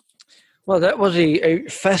 that was a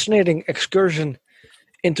fascinating excursion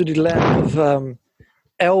into the land of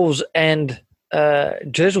elves and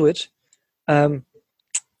Jesuits.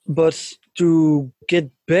 But to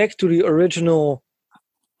get back to the original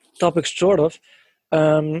topic, sort of,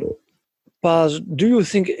 Paz, do you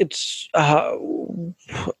think it's how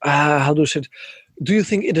do you say it? Do you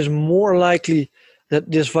think it is more likely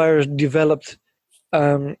that this virus developed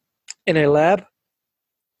in a lab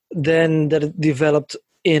than that it developed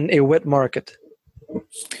in a wet market?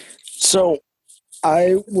 So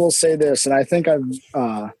I will say this, and I think I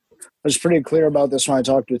was pretty clear about this when I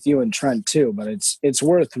talked with you and Trent too, but it's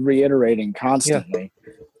worth reiterating constantly.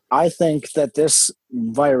 Yeah. I think that this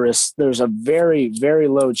virus, there's a very, very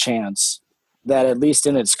low chance that at least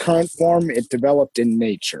in its current form, it developed in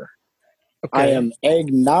nature. Okay. I am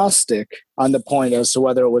agnostic on the point as to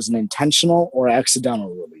whether it was an intentional or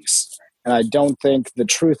accidental release. And I don't think the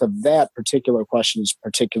truth of that particular question is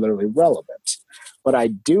particularly relevant. But I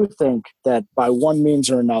do think that by one means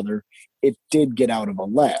or another, it did get out of a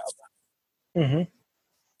lab. Mm-hmm.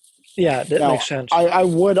 Yeah, that makes sense. I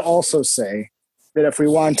would also say that if we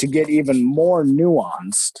want to get even more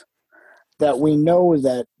nuanced, that we know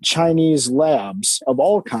that Chinese labs of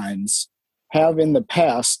all kinds have in the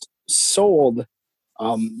past sold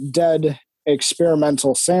dead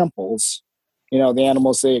experimental samples, the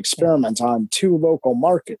animals they experiment on, to local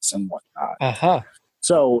markets and whatnot.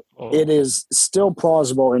 So it is still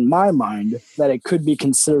plausible in my mind that it could be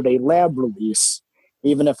considered a lab release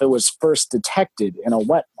even if it was first detected in a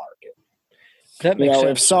wet market. That makes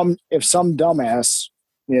sense. If some dumbass,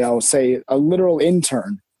 say a literal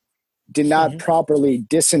intern, did not properly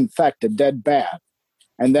disinfect a dead bat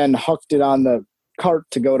and then hooked it on the cart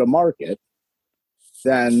to go to market,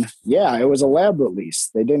 then yeah, it was a lab release.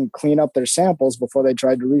 They didn't clean up their samples before they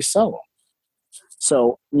tried to resell them.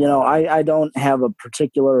 So, I don't have a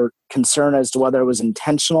particular concern as to whether it was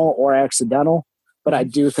intentional or accidental, but I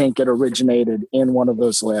do think it originated in one of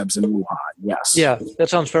those labs in Wuhan, yes. Yeah, that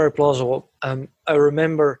sounds very plausible. I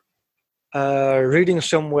remember reading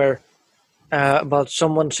somewhere about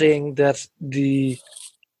someone saying that the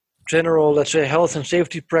general, let's say, health and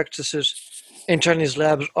safety practices in Chinese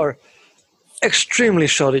labs are extremely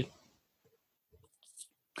shoddy.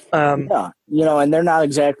 And they're not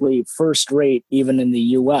exactly first rate even in the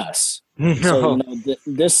U.S. No. So,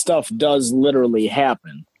 this stuff does literally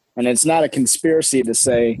happen. And it's not a conspiracy to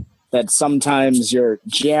say that sometimes your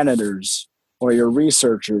janitors or your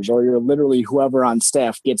researchers or your literally whoever on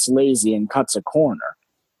staff gets lazy and cuts a corner.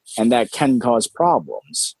 And that can cause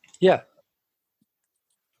problems. Yeah.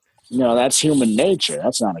 That's human nature.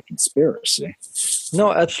 That's not a conspiracy.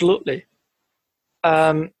 No, absolutely.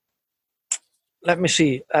 Let me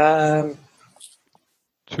see. To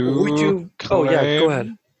would you? Oh yeah, go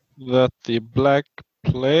ahead. That the Black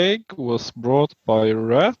Plague was brought by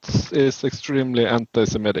rats is extremely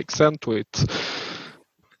anti-Semitic. Send tweet.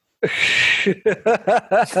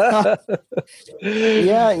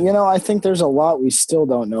 Yeah, I think there's a lot we still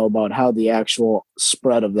don't know about how the actual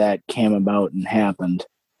spread of that came about and happened.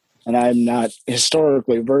 And I'm not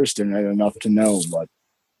historically versed in it enough to know, but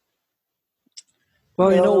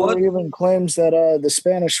well, you know what? There even claims that the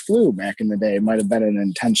Spanish flu back in the day might have been an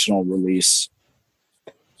intentional release.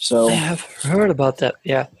 So I have heard about that.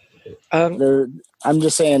 Yeah. I'm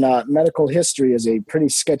just saying, medical history is a pretty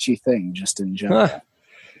sketchy thing, just in general.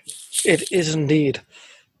 It is indeed.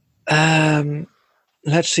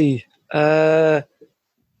 Let's see. I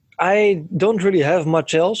don't really have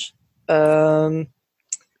much else. Let's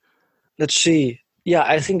see. Yeah,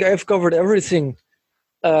 I think I've covered everything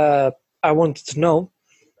I wanted to know.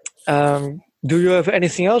 Do you have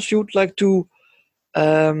anything else you'd like to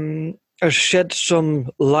shed some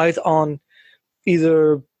light on,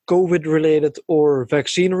 either COVID-related or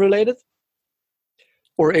vaccine-related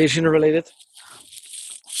or Asian-related?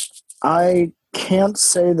 I can't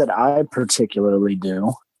say that I particularly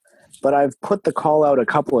do, but I've put the call out a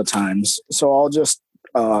couple of times, so I'll just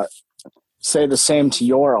say the same to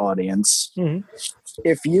your audience. Mm-hmm.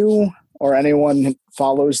 If you or anyone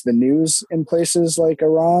follows the news in places like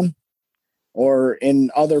Iran or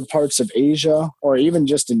in other parts of Asia or even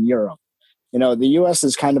just in Europe, the U.S.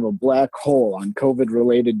 is kind of a black hole on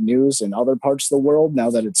COVID-related news in other parts of the world now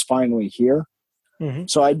that it's finally here. Mm-hmm.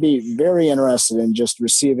 So I'd be very interested in just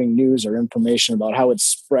receiving news or information about how it's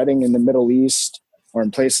spreading in the Middle East or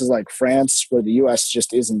in places like France where the U.S.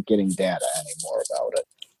 just isn't getting data anymore about it.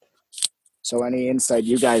 So any insight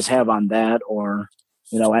you guys have on that or,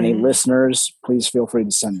 any listeners, please feel free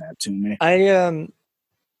to send that to me. I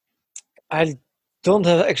don't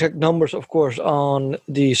have exact numbers, of course, on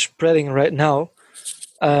the spreading right now,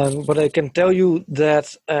 but I can tell you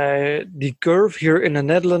that the curve here in the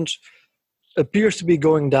Netherlands appears to be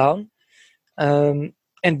going down, and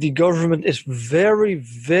the government is very,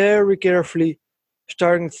 very carefully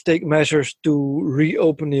starting to take measures to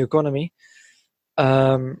reopen the economy.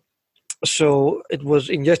 So it was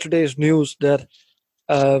in yesterday's news that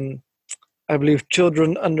I believe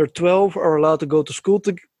children under 12 are allowed to go to school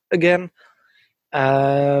again.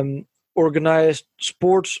 Organized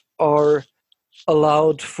sports are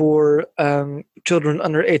allowed for children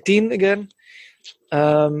under 18 again.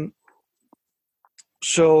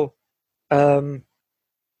 So to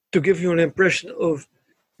give you an impression of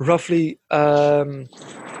roughly the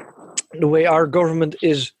way our government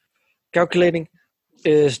is calculating,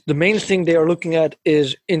 is the main thing they are looking at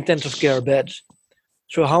is intensive care beds.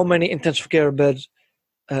 So how many intensive care beds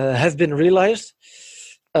have been realized,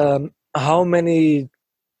 how many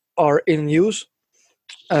are in use,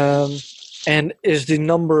 and is the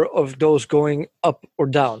number of those going up or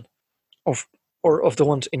down, of the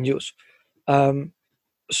ones in use.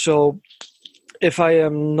 So if I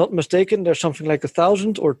am not mistaken, there's something like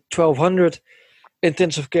 1,000 or 1,200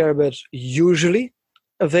 intensive care beds usually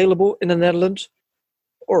available in the Netherlands.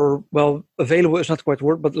 Or, well, available is not quite the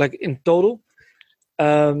word, but like in total.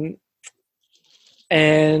 And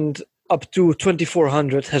up to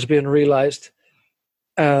 2,400 has been realized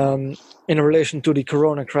in relation to the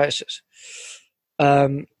corona crisis.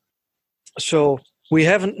 So we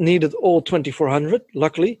haven't needed all 2,400,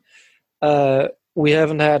 luckily. we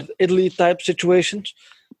haven't had Italy-type situations.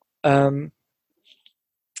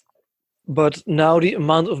 But now the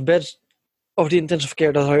amount of beds of the intensive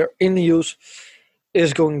care that are in use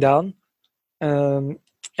is going down. And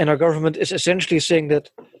our government is essentially saying that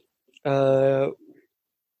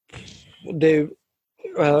they,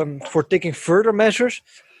 for taking further measures,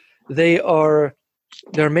 their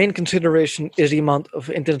main consideration is the amount of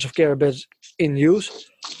intensive care beds in use.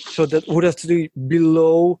 So that would have to be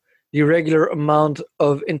below the regular amount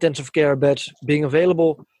of intensive care beds being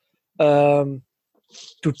available to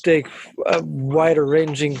take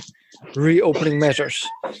wider-ranging reopening measures.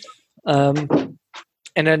 And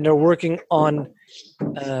then they're working on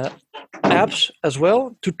apps as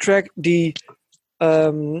well to track the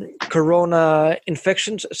corona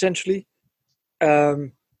infections, essentially.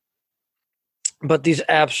 But these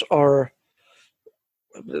apps are,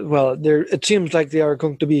 well, it seems like they are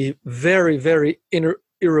going to be very, very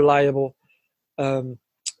irreliable.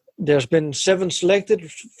 There's been 7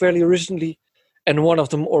 selected fairly recently, and one of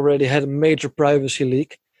them already had a major privacy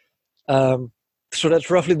leak. So that's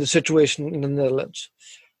roughly the situation in the Netherlands.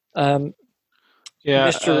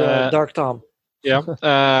 Mr. Dark Tom. Yeah.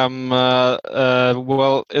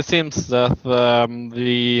 Well, it seems that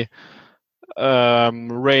the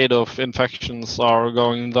rate of infections are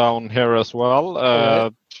going down here as well.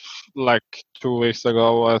 Right. Like 2 weeks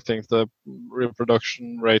ago, I think the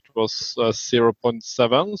reproduction rate was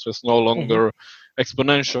 0.7, so it's no longer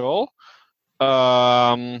exponential.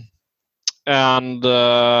 And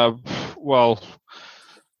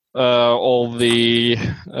all the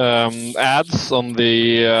ads on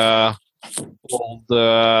the old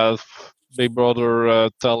Big Brother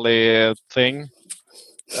telly thing,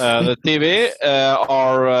 the TV,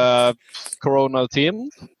 are Corona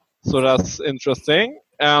themed, so that's interesting.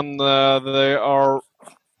 And the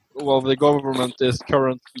government is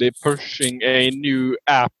currently pushing a new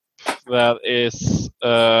app that is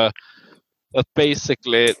that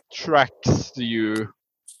basically tracks you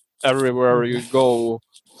everywhere you go,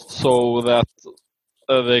 so that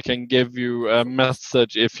they can give you a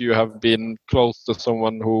message if you have been close to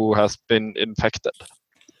someone who has been infected.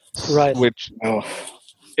 Right. Which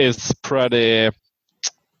is pretty,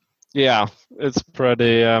 it's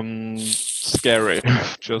pretty scary.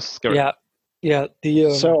 Just scary. Yeah.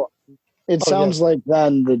 So it sounds like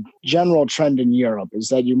then the general trend in Europe is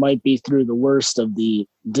that you might be through the worst of the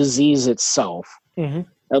disease itself,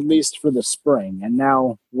 at least for the spring. And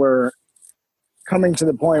now we're coming to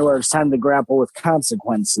the point where it's time to grapple with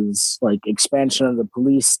consequences like expansion of the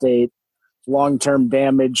police state, long-term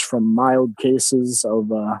damage from mild cases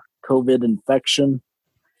of COVID infection,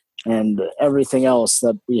 and everything else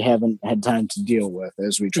that we haven't had time to deal with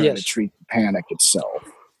as we try to treat the panic itself.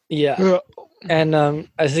 Yeah. And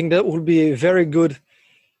I think that would be a very good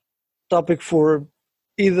topic for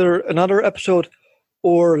either another episode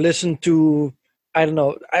or listen to, I don't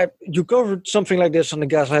know, you covered something like this on the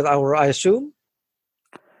Gaslight Hour, I assume?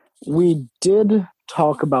 We did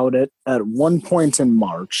talk about it at one point in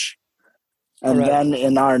March. And then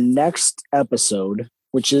in our next episode,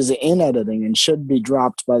 which is in editing and should be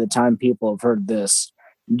dropped by the time people have heard this,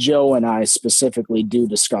 Joe and I specifically do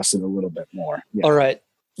discuss it a little bit more. Yeah. All right.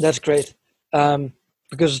 That's great.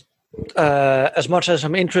 Because as much as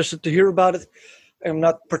I'm interested to hear about it, I'm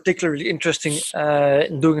not particularly interested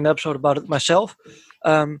in doing an episode about it myself.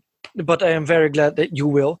 But I am very glad that you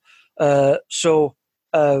will. So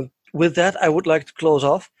with that, I would like to close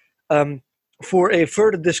off. For a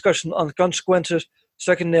further discussion on consequences,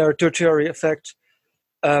 secondary, tertiary effects,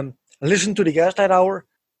 listen to the Gaslight Hour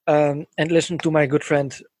and listen to my good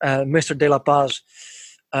friend, Mr. De La Paz.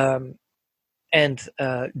 And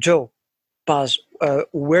Joe Paz,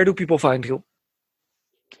 where do people find you?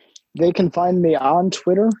 They can find me on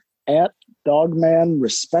Twitter at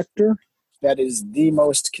DogmanRespecter. That is the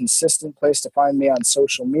most consistent place to find me on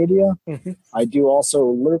social media. I do also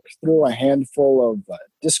lurk through a handful of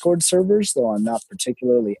Discord servers, though I'm not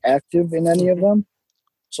particularly active in any of them.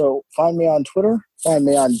 So find me on Twitter, find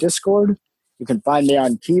me on Discord. You can find me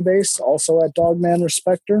on Keybase, also at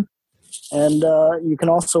DogmanRespecter. And you can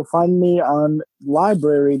also find me on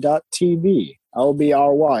library.tv,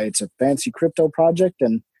 LBRY. It's a fancy crypto project,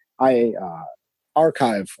 and I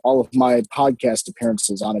archive all of my podcast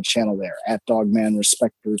appearances on a channel there, at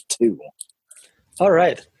DogmanRespecter 2. All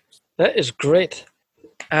right. That is great.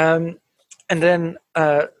 And then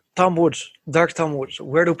Tom Woods, Dark Tom Woods,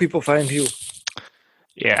 where do people find you?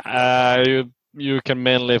 Yeah, you can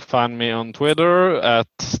mainly find me on Twitter at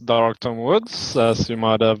Dark Tom Woods, as you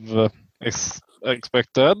might have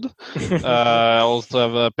expected. I also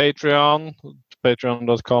have a Patreon,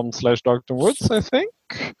 patreon.com/DarkTomWoods, I think.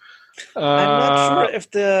 I'm not sure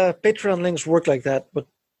if the Patreon links work like that, but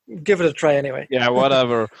give it a try anyway. Yeah,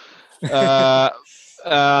 whatever.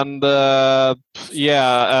 And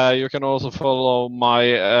you can also follow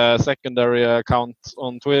my secondary account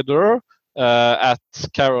on Twitter at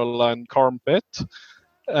Caroline Carmpit.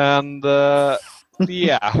 And that's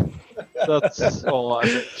all I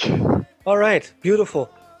think. All right, beautiful.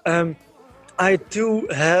 I do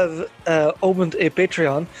have opened a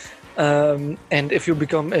Patreon, and if you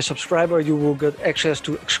become a subscriber, you will get access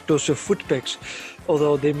to exclusive foot pics,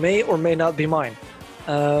 although they may or may not be mine.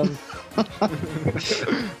 You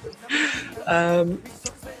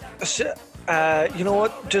know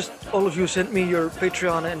what? Just all of you send me your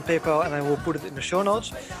Patreon and PayPal, and I will put it in the show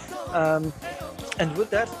notes. And with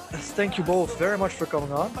that, thank you both very much for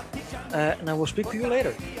coming on, and I will speak to you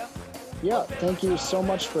later. Yeah, thank you so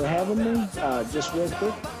much for having me. Just real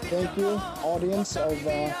quick, thank you, audience of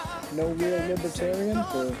No Real Libertarian,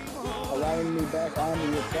 for allowing me back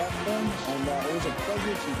onto your platform, and it was a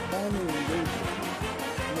pleasure to finally engage with you,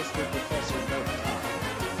 Mr. Professor Bergman.